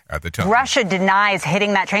evacuees at the time. Russia denies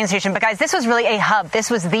hitting that train station, but guys, this was really a hub.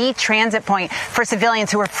 This was the transit point for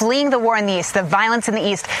civilians who were fleeing the war in the east, the violence in the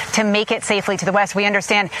east, to make it safely to the west. We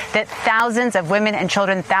understand that thousands of women and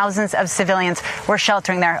children, thousands of civilians were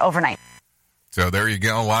sheltering there overnight. So there you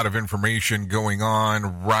go. A lot of information going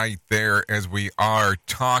on right there as we are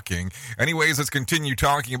talking. Anyways, let's continue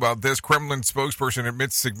talking about this. Kremlin spokesperson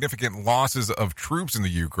admits significant losses of troops in the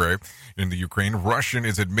Ukraine. Russian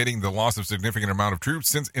is admitting the loss of significant amount of troops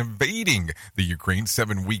since invading the Ukraine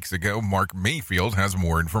 7 weeks ago. Mark Mayfield has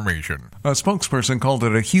more information. A spokesperson called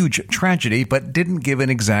it a huge tragedy, but didn't give an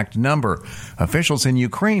exact number. Officials in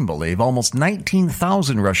Ukraine believe almost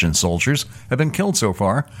 19,000 Russian soldiers have been killed so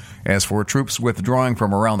far. As for troops withdrawing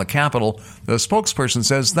from around the capital, the spokesperson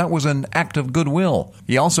says that was an act of goodwill.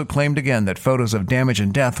 He also claimed again that photos of damage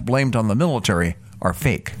and death blamed on the military are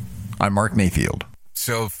fake. I'm Mark Mayfield.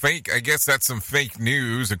 So fake, I guess that's some fake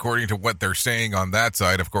news according to what they're saying on that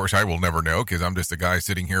side. Of course, I will never know because I'm just a guy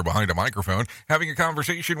sitting here behind a microphone having a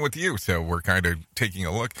conversation with you. So we're kind of taking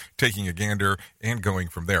a look, taking a gander, and going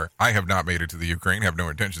from there. I have not made it to the Ukraine, have no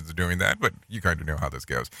intentions of doing that, but you kind of know how this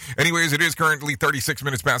goes. Anyways, it is currently 36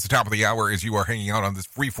 minutes past the top of the hour as you are hanging out on this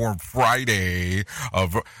Freeform Friday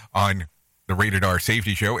on the Rated R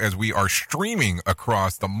Safety Show, as we are streaming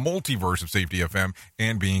across the multiverse of Safety FM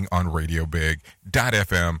and being on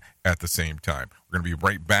RadioBig.fm at the same time. We're going to be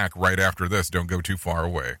right back right after this. Don't go too far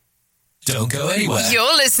away. Don't go anywhere.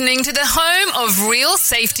 You're listening to the home of real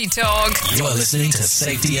safety talk. You're listening to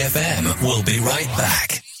Safety FM. We'll be right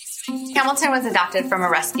back. Hamilton was adopted from a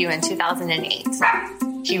rescue in 2008.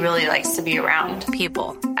 He really likes to be around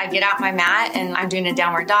people. I get out my mat and I'm doing a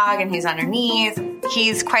downward dog and he's underneath.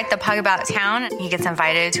 He's quite the pug about town. He gets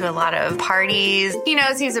invited to a lot of parties. He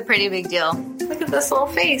knows he's a pretty big deal. Look at this little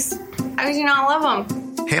face. How could you not love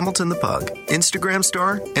him? Hamilton the Pug, Instagram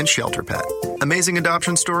star and shelter pet. Amazing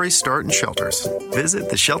adoption stories start in shelters. Visit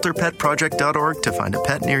theshelterpetproject.org to find a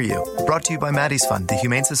pet near you. Brought to you by Maddie's Fund, the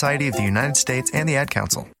Humane Society of the United States, and the Ad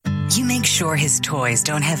Council. You make sure his toys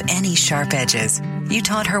don't have any sharp edges. You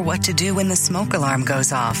taught her what to do when the smoke alarm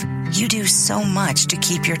goes off. You do so much to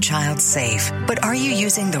keep your child safe. But are you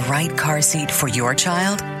using the right car seat for your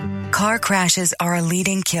child? Car crashes are a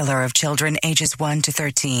leading killer of children ages 1 to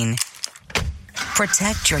 13.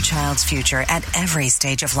 Protect your child's future at every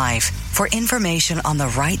stage of life. For information on the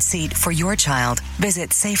right seat for your child,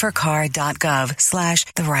 visit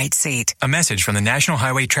safercar.gov/the right seat. A message from the National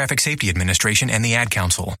Highway Traffic Safety Administration and the Ad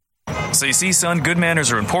Council. So you see, son, good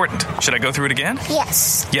manners are important. Should I go through it again?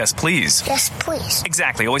 Yes. Yes, please. Yes, please.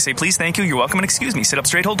 Exactly. Always say please, thank you, you're welcome, and excuse me. Sit up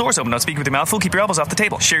straight, hold doors open, don't speak with your mouth full, keep your elbows off the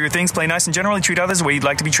table. Share your things, play nice, and generally treat others the way you'd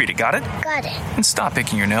like to be treated. Got it? Got it. And stop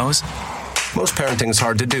picking your nose. Most parenting is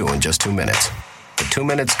hard to do in just 2 minutes. But 2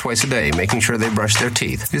 minutes twice a day making sure they brush their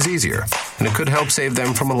teeth is easier, and it could help save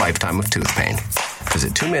them from a lifetime of tooth pain.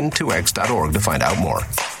 Visit 2min2x.org to find out more.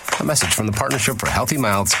 A message from the Partnership for Healthy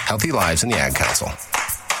Mouths, Healthy Lives, and the Ad Council.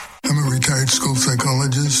 I'm a retired school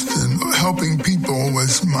psychologist, and helping people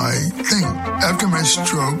was my thing. After my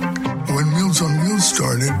stroke, when Meals on Wheels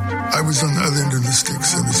started, I was on the other end of the stick,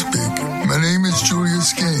 so to speak. My name is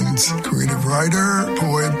Julius Gaines, creative writer,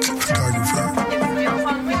 poet, photographer.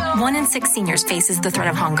 1 in 6 seniors faces the threat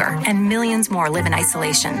of hunger, and millions more live in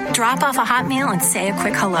isolation. Drop off a hot meal and say a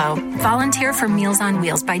quick hello. Volunteer for Meals on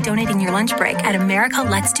Wheels by donating your lunch break at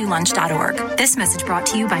americaletsdolunch.org. This message brought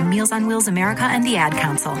to you by Meals on Wheels America and the Ad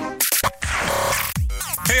Council.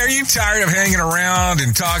 Hey, are you tired of hanging around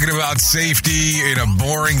and talking about safety in a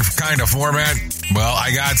boring kind of format? Well,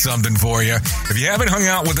 I got something for you. If you haven't hung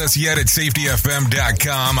out with us yet at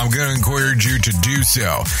safetyfm.com, I'm going to encourage you to do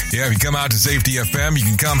so. Yeah, if you come out to Safety FM, you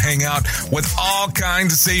can come hang out with all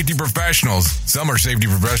kinds of safety professionals. Some are safety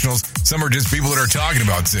professionals. Some are just people that are talking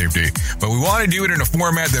about safety. But we want to do it in a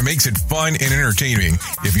format that makes it fun and entertaining.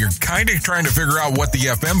 If you're kind of trying to figure out what the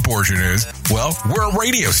FM portion is, well, we're a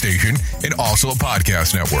radio station and also a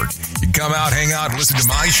podcast network. You can come out, hang out, listen to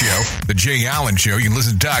my show, The Jay Allen Show. You can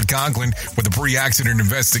listen to Todd Conklin with the pre-accident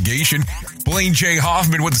investigation, Blaine J.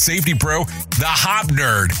 Hoffman with the Safety Pro, The Hop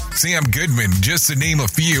Nerd, Sam Goodman, just to name a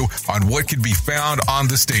few on what could be found on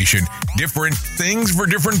the station. Different things for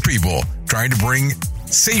different people, trying to bring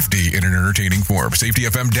safety in an entertaining form.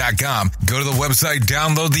 SafetyFM.com. Go to the website,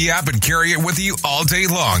 download the app, and carry it with you all day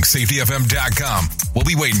long. SafetyFM.com. We'll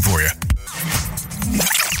be waiting for you.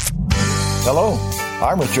 Hello,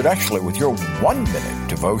 I'm Richard Exley with your 1-minute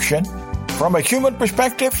devotion. From a human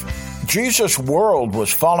perspective, Jesus' world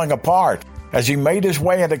was falling apart as he made his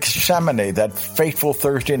way into Gethsemane that fateful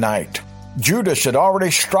Thursday night. Judas had already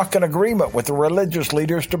struck an agreement with the religious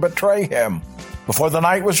leaders to betray him. Before the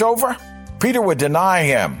night was over, Peter would deny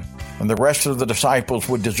him, and the rest of the disciples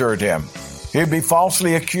would desert him. He'd be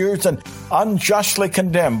falsely accused and unjustly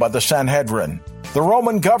condemned by the Sanhedrin. The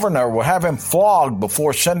Roman governor would have him flogged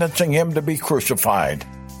before sentencing him to be crucified.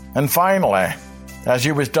 And finally, as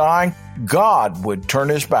he was dying, God would turn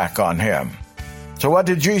his back on him. So what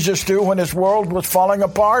did Jesus do when his world was falling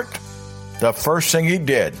apart? The first thing he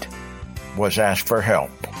did was ask for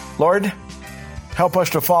help. Lord, help us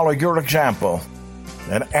to follow your example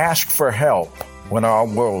and ask for help when our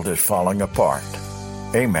world is falling apart.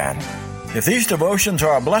 Amen. If these devotions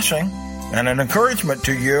are a blessing and an encouragement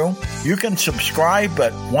to you, you can subscribe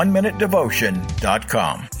at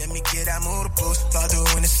oneminutedevotion.com. Let me get that motor boost, fall through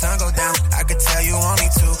when the sun go down. I could tell you want me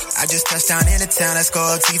to. I just touched down in the town, let's go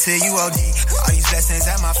OT till you OD. All these blessings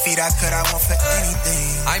at my feet, I want for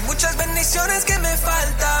anything. Hay muchas bendiciones que me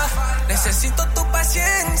falta. Necesito tu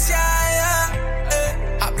paciencia,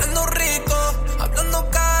 yeah. Hablando rico, hablando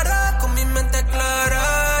cara, con mi mente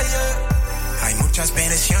clara, yeah. Hay muchas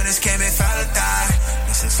bendiciones que me falta.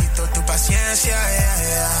 Necesito tu paciencia,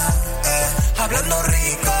 hablando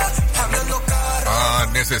rico, hablando caro.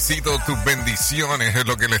 Necesito tus bendiciones, es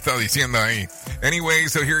lo que le está diciendo ahí. Anyway,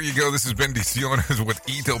 so here you go. This is Bendiciones with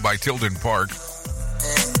Ito by Tilden Park.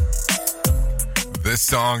 This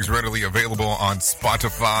song's readily available on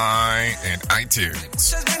Spotify and iTunes.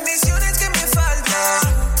 Muchas bendiciones que me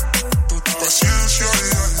faltan. Tu paciencia,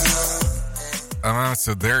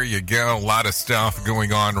 So there you go. A lot of stuff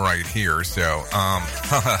going on right here. So,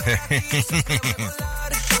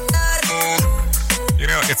 you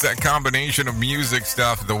know, it's that combination of music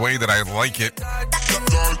stuff, the way that I like it.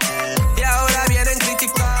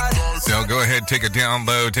 So go ahead, take a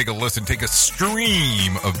download, take a listen, take a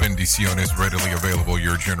stream of Bendiciones readily available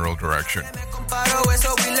your general direction.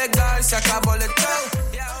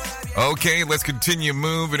 Okay, let's continue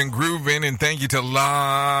moving and grooving, and thank you to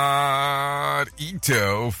Lord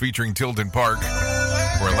Ito featuring Tilden Park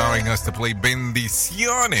for allowing us to play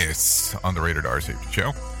Bendiciones on the Rated R Safety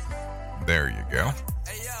Show. There you go.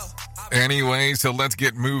 Anyway, so let's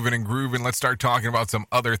get moving and grooving. Let's start talking about some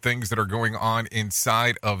other things that are going on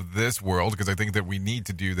inside of this world, because I think that we need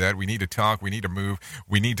to do that. We need to talk, we need to move,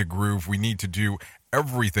 we need to groove, we need to do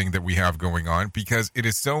everything that we have going on, because it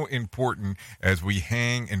is so important as we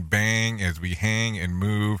hang and bang, as we hang and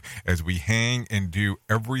move, as we hang and do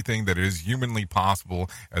everything that is humanly possible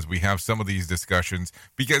as we have some of these discussions.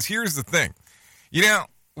 Because here's the thing, you know,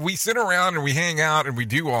 we sit around and we hang out and we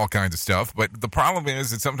do all kinds of stuff, but the problem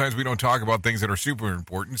is that sometimes we don't talk about things that are super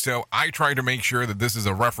important. So I try to make sure that this is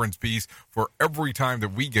a reference piece for every time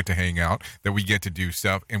that we get to hang out, that we get to do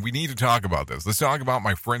stuff, and we need to talk about this. Let's talk about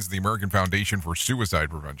my friends at the American Foundation for Suicide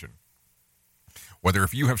Prevention. Whether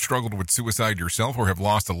if you have struggled with suicide yourself or have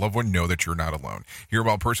lost a loved one, know that you're not alone. Hear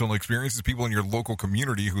about personal experiences, people in your local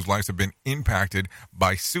community whose lives have been impacted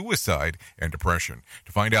by suicide and depression.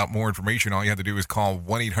 To find out more information, all you have to do is call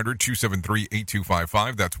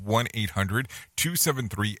 1-800-273-8255. That's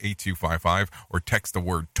 1-800-273-8255, or text the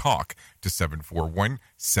word TALK to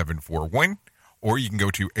 741-741. Or you can go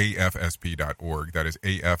to afsp.org. That is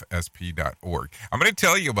afsp.org. I'm going to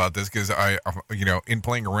tell you about this because in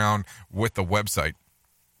playing around with the website,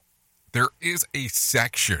 there is a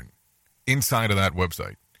section inside of that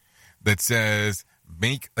website that says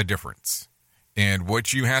make a difference. And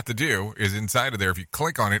what you have to do is inside of there, if you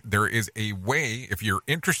click on it, there is a way, if you're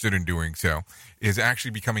interested in doing so, is actually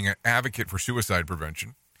becoming an advocate for suicide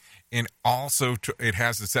prevention. And also, it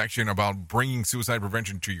has a section about bringing suicide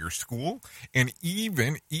prevention to your school, and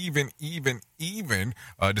even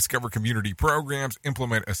discover community programs,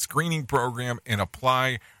 implement a screening program, and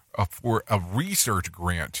apply for a research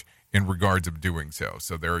grant in regards of doing so.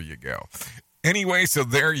 So there you go. Anyway, so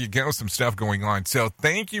there you go, some stuff going on. So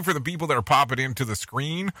thank you for the people that are popping into the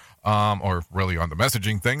screen, or really on the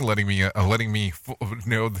messaging thing, letting me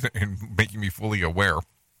know and making me fully aware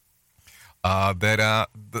that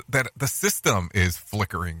the system is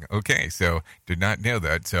flickering. Okay, so did not know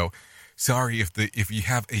that. So sorry if you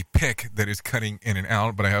have a pick that is cutting in and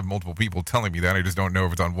out, but I have multiple people telling me that. I just don't know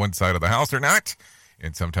if it's on one side of the house or not.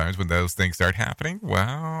 And sometimes when those things start happening,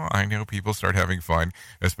 well, I know people start having fun,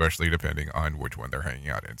 especially depending on which one they're hanging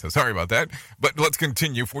out in. So sorry about that. But let's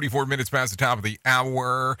continue. 44 minutes past the top of the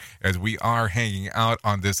hour as we are hanging out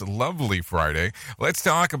on this lovely Friday. Let's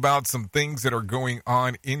talk about some things that are going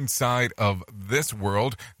on inside of this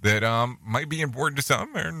world that might be important to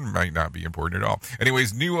some or might not be important at all.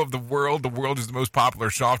 Anyways, new of the world. The world is the most popular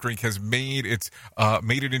soft drink has made it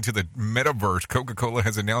into the metaverse. Coca-Cola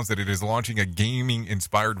has announced that it is launching a gaming-inspired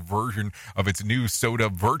version of its new soda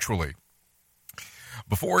virtually.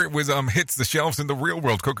 Before it was hits the shelves in the real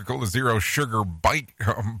world, Coca-Cola Zero Sugar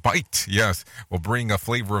Bite, yes, will bring a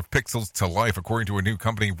flavor of pixels to life. According to a new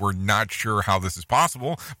company, we're not sure how this is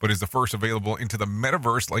possible, but is the first available into the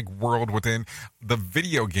metaverse-like world within the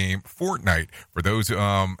video game Fortnite. For those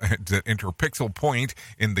that enter Pixel Point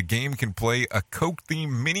in the game can play a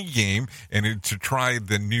Coke-themed mini-game and to try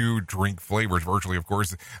the new drink flavors virtually. Of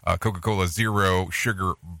course, Coca-Cola Zero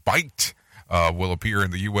Sugar Bite will appear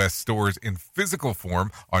in the U.S. stores in physical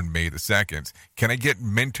form on May the 2nd. Can I get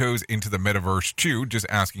Mentos into the metaverse too? Just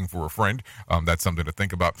asking for a friend. That's something to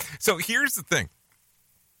think about. So here's the thing.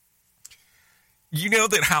 You know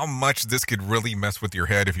that how much this could really mess with your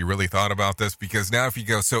head if you really thought about this, because now if you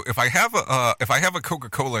go, so if I have a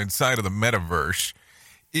Coca-Cola inside of the metaverse,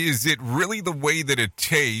 is it really the way that it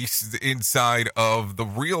tastes inside of the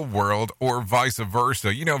real world or vice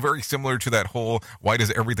versa? You know, very similar to that whole why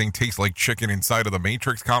does everything taste like chicken inside of the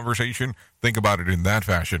Matrix conversation? Think about it in that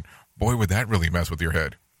fashion. Boy, would that really mess with your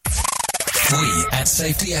head. We at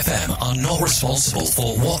Safety FM are not responsible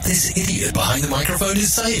for what this idiot behind the microphone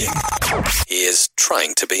is saying. He is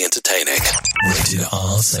trying to be entertaining. Rated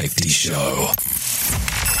R Safety Show.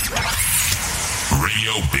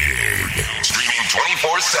 Radio Big. Streaming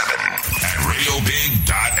 24/7 at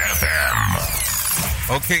RadioBig.fm.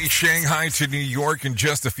 Okay, Shanghai to New York in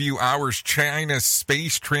just a few hours. China's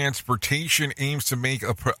space transportation aims to make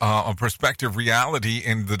a prospective reality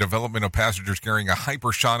in the development of passengers carrying a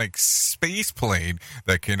hypersonic space plane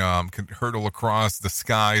that can hurtle across the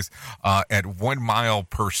skies at 1 mile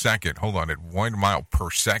per second. Hold on, at 1 mile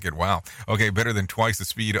per second. Wow. Okay, better than twice the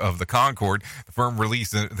speed of the Concorde. The firm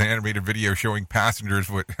released the animated video showing passengers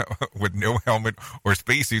with no helmet or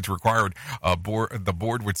spacesuits required. The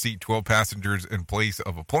board would seat 12 passengers in place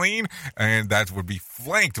of a plane, and that would be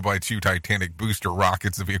flanked by 2 Titanic booster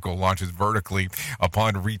rockets. The vehicle launches vertically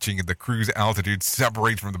upon reaching the cruise altitude,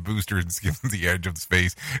 separates from the booster and skims the edge of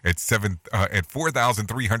space at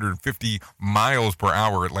 4,350 miles per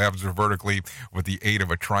hour. It lands vertically with the aid of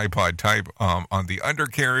a tripod type on the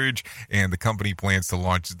undercarriage, and the company plans to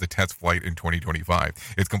launch the test flight in 2025.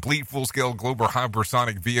 It's complete full-scale global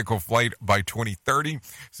hypersonic vehicle flight by 2030.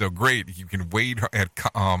 So great, you can wait at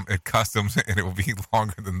customs, and it will be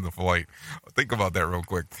longer than the flight. Think about that real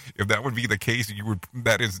quick. If that would be the case,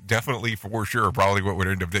 that is definitely for sure probably what would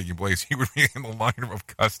end up taking place. You would be in the line of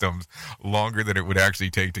customs longer than it would actually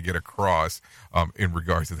take to get across in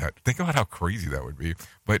regards to that. Think about how crazy that would be.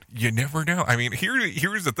 But you never know. I mean,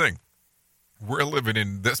 here's the thing. We're living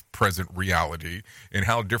in this present reality and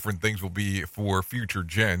how different things will be for future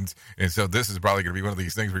gens. And so this is probably going to be one of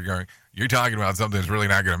these things where you're talking about something that's really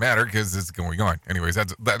not going to matter because it's going on. Anyways,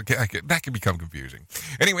 that can become confusing.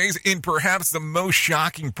 Anyways, in perhaps the most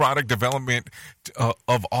shocking product development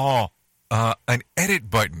of all, an edit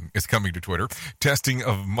button is coming to Twitter. Testing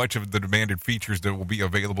of much of the demanded features that will be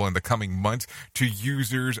available in the coming months to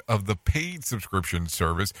users of the paid subscription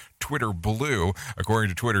service, Twitter Blue.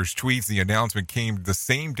 According to Twitter's tweets, the announcement came the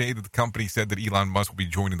same day that the company said that Elon Musk will be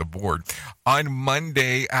joining the board. On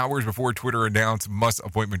Monday, hours before Twitter announced Musk's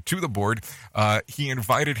appointment to the board, he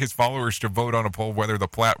invited his followers to vote on a poll whether the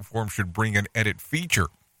platform should bring an edit feature.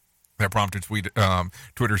 That prompted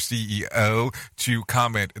Twitter CEO to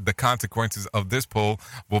comment, the consequences of this poll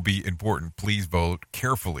will be important. Please vote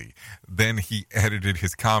carefully. Then he edited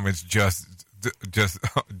his comments just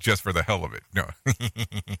just for the hell of it. No.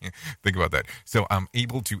 Think about that. So I'm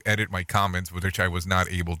able to edit my comments, which I was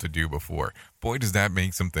not able to do before. Boy, does that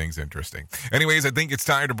make some things interesting. Anyways, I think it's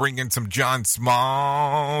time to bring in some John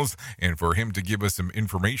Smalls and for him to give us some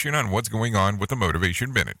information on what's going on with the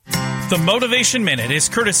Motivation Minute. The Motivation Minute is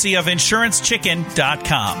courtesy of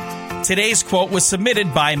InsuranceChicken.com. Today's quote was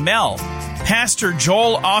submitted by Mel. Pastor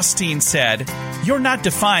Joel Osteen said, "You're not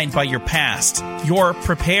defined by your past. You're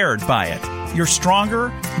prepared by it. You're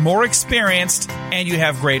stronger, more experienced, and you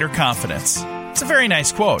have greater confidence." It's a very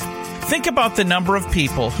nice quote. Think about the number of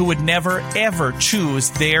people who would never, ever choose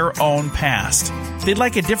their own past. They'd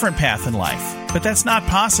like a different path in life, but that's not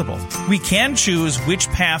possible. We can choose which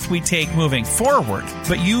path we take moving forward,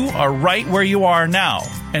 but you are right where you are now,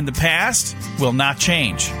 and the past will not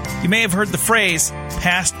change. You may have heard the phrase,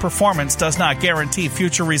 past performance does not guarantee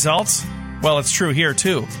future results. Well, it's true here,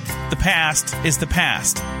 too. The past is the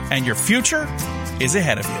past, and your future is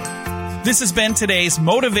ahead of you. This has been today's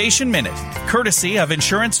Motivation Minute, courtesy of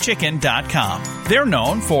InsuranceChicken.com. They're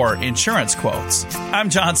known for insurance quotes.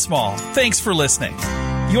 I'm John Small. Thanks for listening.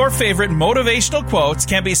 Your favorite motivational quotes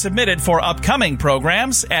can be submitted for upcoming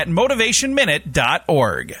programs at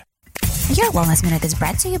motivationminute.org. Your Wellness Minute is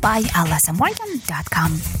brought to you by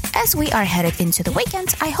AlysaMorgan.com. As we are headed into the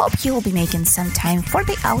weekend, I hope you will be making some time for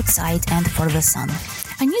the outside and for the sun.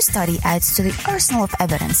 A new study adds to the arsenal of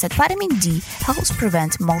evidence that vitamin D helps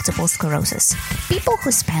prevent multiple sclerosis. People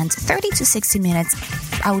who spend 30 to 60 minutes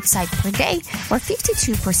outside per day were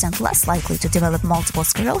 52% less likely to develop multiple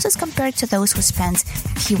sclerosis compared to those who spend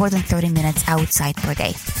fewer than 30 minutes outside per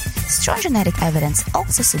day. Strong genetic evidence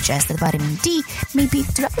also suggests that vitamin D may be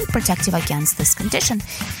directly protective against this condition.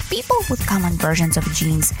 People with common versions of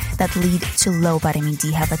genes that lead to low vitamin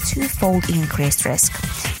D have a twofold increased risk.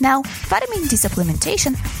 Now, vitamin D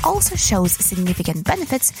supplementation also shows significant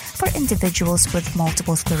benefits for individuals with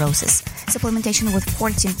multiple sclerosis. Supplementation with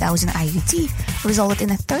 14,000 IUD resulted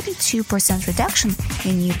in a 32% reduction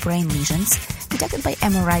in new brain lesions detected by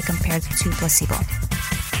MRI compared to placebo.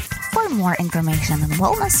 For more information on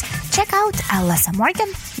wellness, check out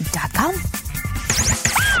AlysaMorgan.com.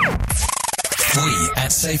 We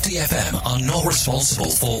at Safety FM are not responsible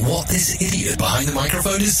for what this idiot behind the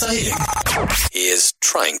microphone is saying. He is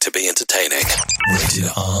trying to be entertaining. Rated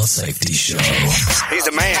R Safety Show. He's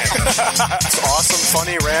the man. It's awesome,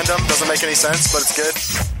 funny, random, doesn't make any sense, but it's good.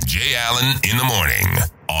 Jay Allen in the morning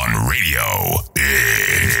on Radio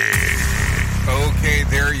Big. Okay,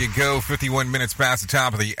 there you go. 51 minutes past the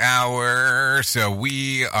top of the hour. So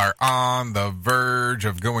we are on the verge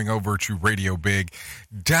of going over to Radio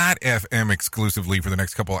Big.FM exclusively for the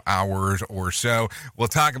next couple of hours or so. We'll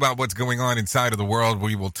talk about what's going on inside of the world.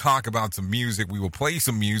 We will talk about some music. We will play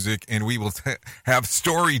some music, and we will have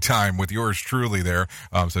story time with yours truly there.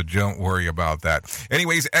 So don't worry about that.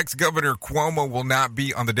 Anyways, ex-Governor Cuomo will not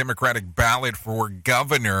be on the Democratic ballot for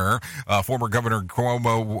governor. Former Governor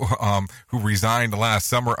Cuomo, who resigned last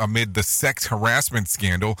summer amid the sex harassment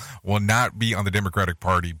scandal, will not be on the Democratic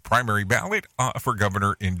Party primary ballot for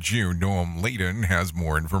governor in June. Noam Layden has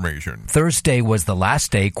more information. Thursday was the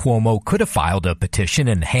last day Cuomo could have filed a petition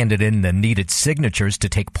and handed in the needed signatures to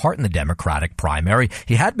take part in the Democratic primary.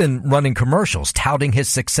 He had been running commercials touting his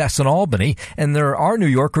success in Albany, and there are New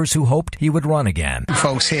Yorkers who hoped he would run again.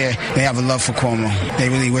 Folks here, they have a love for Cuomo. They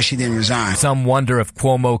really wish he didn't resign. Some wonder if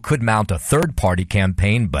Cuomo could mount a third-party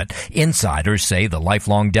campaign, but insiders say the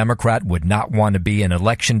lifelong Democrat would not want to be an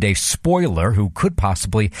Election Day spoiler who could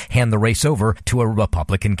possibly hand the race over to a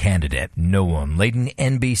Republican candidate. Noam Layden,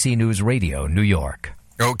 NBC News Radio, New York.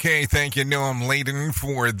 Okay, thank you, Noam Layden,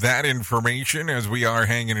 for that information as we are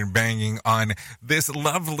hanging and banging on this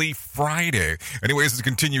lovely Friday. Anyways, let's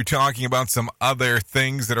continue talking about some other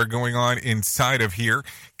things that are going on inside of here,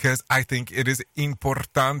 because I think it is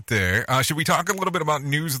importante. Should we talk a little bit about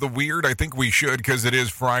News of the Weird? I think we should, because it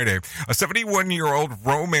is Friday. A 71-year-old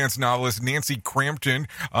romance novelist, Nancy Crampton,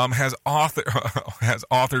 has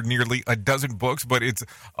authored nearly a dozen books, but it's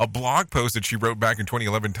a blog post that she wrote back in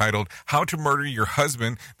 2011 titled, How to Murder Your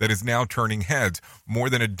Husband, that is now turning heads. More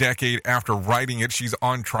than a decade after writing it, she's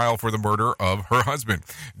on trial for the murder of her husband.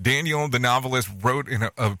 Daniel, the novelist, wrote in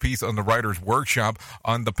a piece on the Writer's Workshop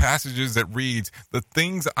on the passages that reads, "The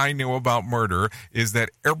things I know about murder is that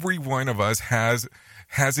every one of us has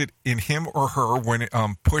it in him or her when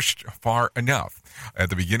pushed far enough." At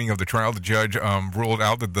the beginning of the trial, the judge ruled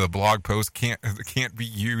out that the blog post can't be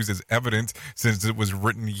used as evidence since it was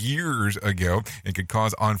written years ago and could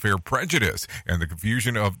cause unfair prejudice. And the confusion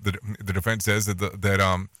of the defense says that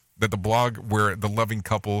the blog where the loving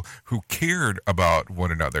couple who cared about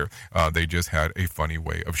one another, they just had a funny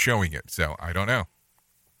way of showing it. So I don't know.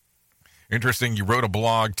 Interesting. You wrote a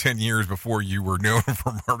blog 10 years before you were known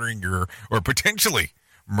for murdering or potentially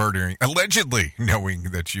murdering, allegedly knowing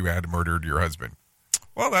that you had murdered your husband.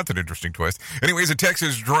 Well, that's an interesting twist. Anyways, a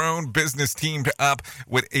Texas drone business teamed up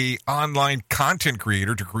with a online content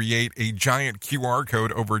creator to create a giant QR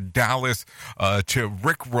code over Dallas to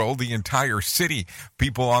rickroll the entire city.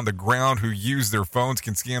 People on the ground who use their phones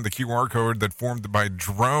can scan the QR code that formed by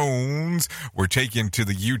drones were taken to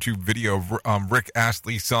the YouTube video of Rick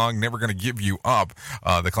Astley's song Never Gonna Give You Up.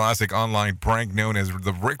 The classic online prank known as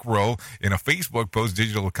the Rickroll. In a Facebook post,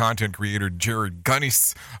 digital content creator Jared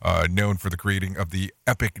Gunnis, known for the creating of the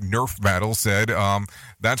epic Nerf battle, said,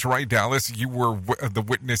 that's right, Dallas, you were the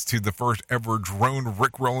witness to the first ever drone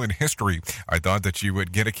rickroll in history. I thought that you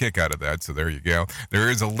would get a kick out of that, so there you go. There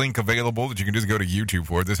is a link available that you can just go to YouTube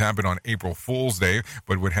for. This happened on April Fool's Day,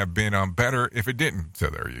 but would have been better if it didn't, so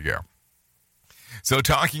there you go. So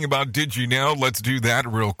talking about did you know, let's do that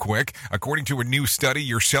real quick. According to a new study,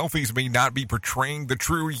 your selfies may not be portraying the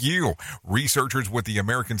true you. Researchers with the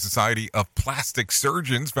American Society of Plastic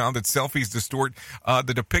Surgeons found that selfies distort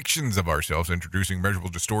the depictions of ourselves, introducing measurable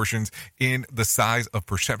distortions in the size of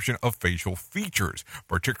perception of facial features,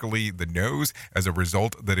 particularly the nose, as a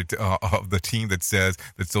result that of the team that says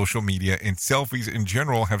that social media and selfies in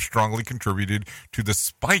general have strongly contributed to the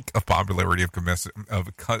spike of popularity of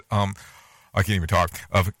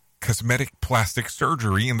cosmetic plastic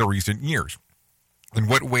surgery in the recent years. In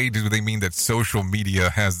what way do they mean that social media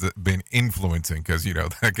has been influencing? Because,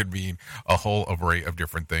 that could mean a whole array of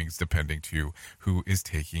different things depending to who is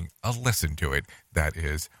taking a listen to it. That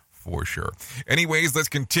is for sure. Anyways, let's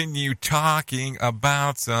continue talking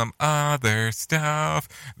about some other stuff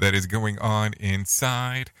that is going on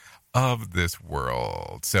inside of this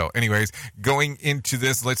world. So anyways, going into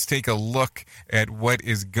this, let's take a look at what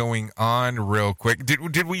is going on real quick.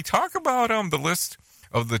 Did we talk about the list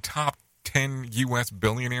of the top 10 U.S.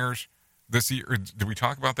 billionaires this year? Or did we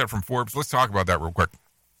talk about that from Forbes? Let's talk about that real quick.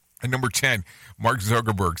 At number 10, Mark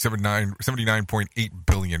Zuckerberg, $79.8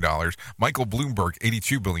 billion. Michael Bloomberg,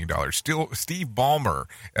 $82 billion. Steve Ballmer,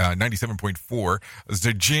 $97.4.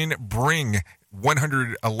 Zajin Bring,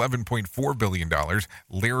 $111.4 billion.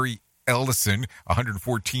 Larry Ellison,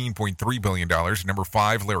 $114.3 billion. Number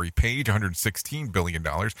 5, Larry Page, $116 billion.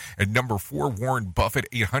 At number 4, Warren Buffett,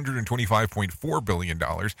 $825.4 billion.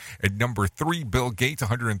 At number 3, Bill Gates,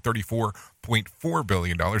 $134.4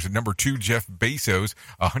 billion. At number 2, Jeff Bezos,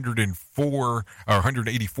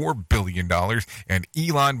 $184 billion. And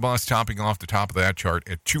Elon Musk topping off the top of that chart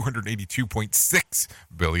at $282.6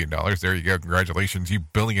 billion. There you go. Congratulations, you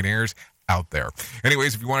billionaires out there.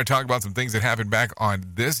 Anyways, if you want to talk about some things that happened back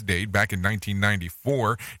on this date, back in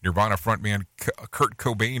 1994, Nirvana frontman Kurt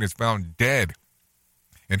Cobain is found dead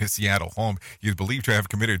in his Seattle home. He is believed to have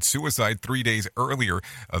committed suicide 3 days earlier.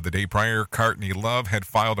 The day prior, Courtney Love had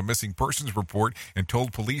filed a missing persons report and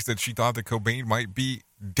told police that she thought that Cobain might be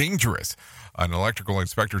dangerous. An electrical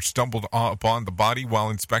inspector stumbled upon the body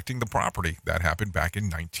while inspecting the property. That happened back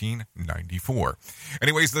in 1994.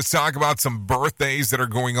 Anyways, let's talk about some birthdays that are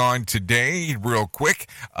going on today real quick.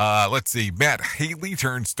 Let's see. Matt Haley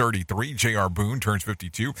turns 33. J.R. Boone turns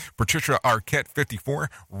 52. Patricia Arquette,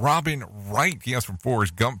 54. Robin Wright, yes, from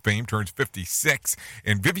Forrest Gump fame, turns 56.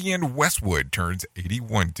 And Vivienne Westwood turns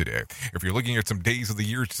 81 today. If you're looking at some days of the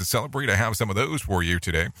year to celebrate, I have some of those for you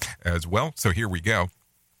today as well. So here we go.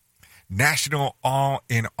 National All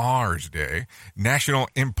in R's Day, National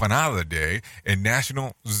Empanada Day, and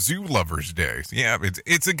National Zoo Lovers Day. So yeah,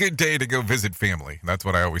 it's a good day to go visit family. That's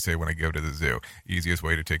what I always say when I go to the zoo. Easiest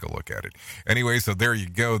way to take a look at it. Anyway, so there you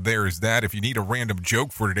go. There's that. If you need a random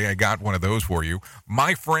joke for today, I got one of those for you.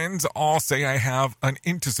 My friends all say I have an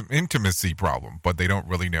intimacy problem, but they don't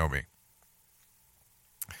really know me.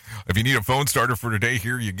 If you need a phone starter for today,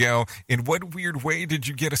 here you go. In what weird way did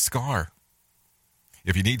you get a scar?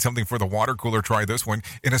 If you need something for the water cooler, try this one.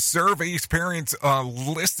 In a survey, parents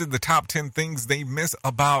listed the top 10 things they miss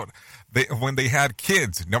about when they had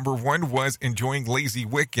kids. Number 1 was enjoying lazy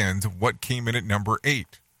weekends. What came in at number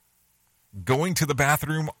 8? Going to the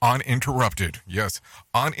bathroom uninterrupted. Yes,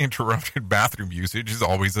 uninterrupted bathroom usage is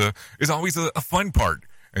always a fun part.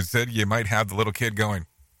 Instead, you might have the little kid going,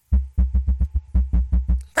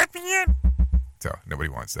 "Let me in." So nobody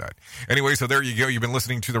wants that. Anyway, so there you go. You've been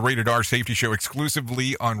listening to the Rated R Safety Show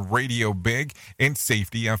exclusively on Radio Big and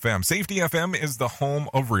Safety FM. Safety FM is the home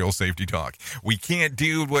of real safety talk. We can't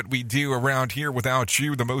do what we do around here without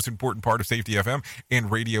you, the most important part of Safety FM and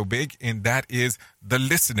Radio Big, and that is the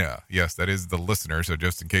listener. Yes, that is the listener, so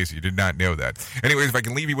just in case you did not know that. Anyways, if I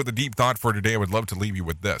can leave you with a deep thought for today, I would love to leave you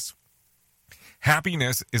with this.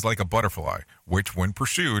 Happiness is like a butterfly, which when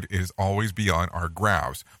pursued is always beyond our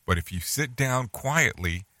grasp. But if you sit down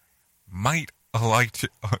quietly,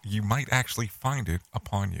 you might actually find it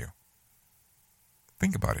upon you.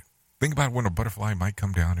 Think about it. Think about when a butterfly might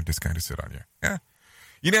come down and just kind of sit on you. Yeah.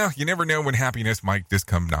 You never know when happiness might just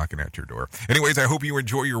come knocking at your door. Anyways, I hope you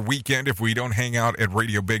enjoy your weekend. If we don't hang out at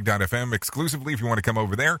RadioBig.fm exclusively, if you want to come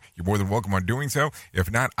over there, you're more than welcome on doing so.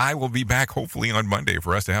 If not, I will be back hopefully on Monday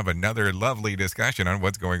for us to have another lovely discussion on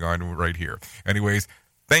what's going on right here. Anyways,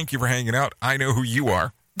 thank you for hanging out. I know who you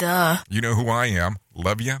are. Duh. You know who I am.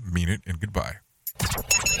 Love you, mean it, and goodbye.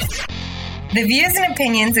 The views and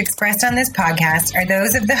opinions expressed on this podcast are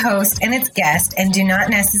those of the host and its guest and do not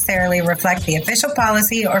necessarily reflect the official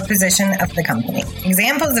policy or position of the company.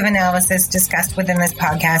 Examples of analysis discussed within this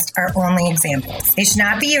podcast are only examples. They should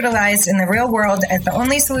not be utilized in the real world as the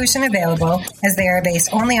only solution available, as they are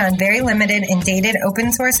based only on very limited and dated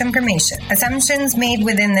open source information. Assumptions made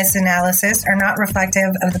within this analysis are not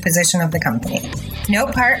reflective of the position of the company. No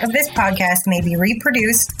part of this podcast may be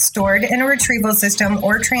reproduced, stored in a retrieval system,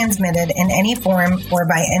 or transmitted in any form or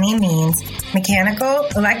by any means, mechanical,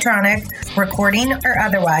 electronic, recording, or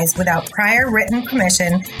otherwise, without prior written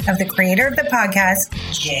permission of the creator of the podcast,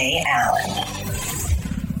 Jay Allen.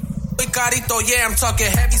 Carito, yeah, I'm talking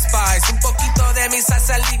heavy spice. Un poquito de mi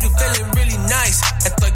salsa leave you feeling really nice.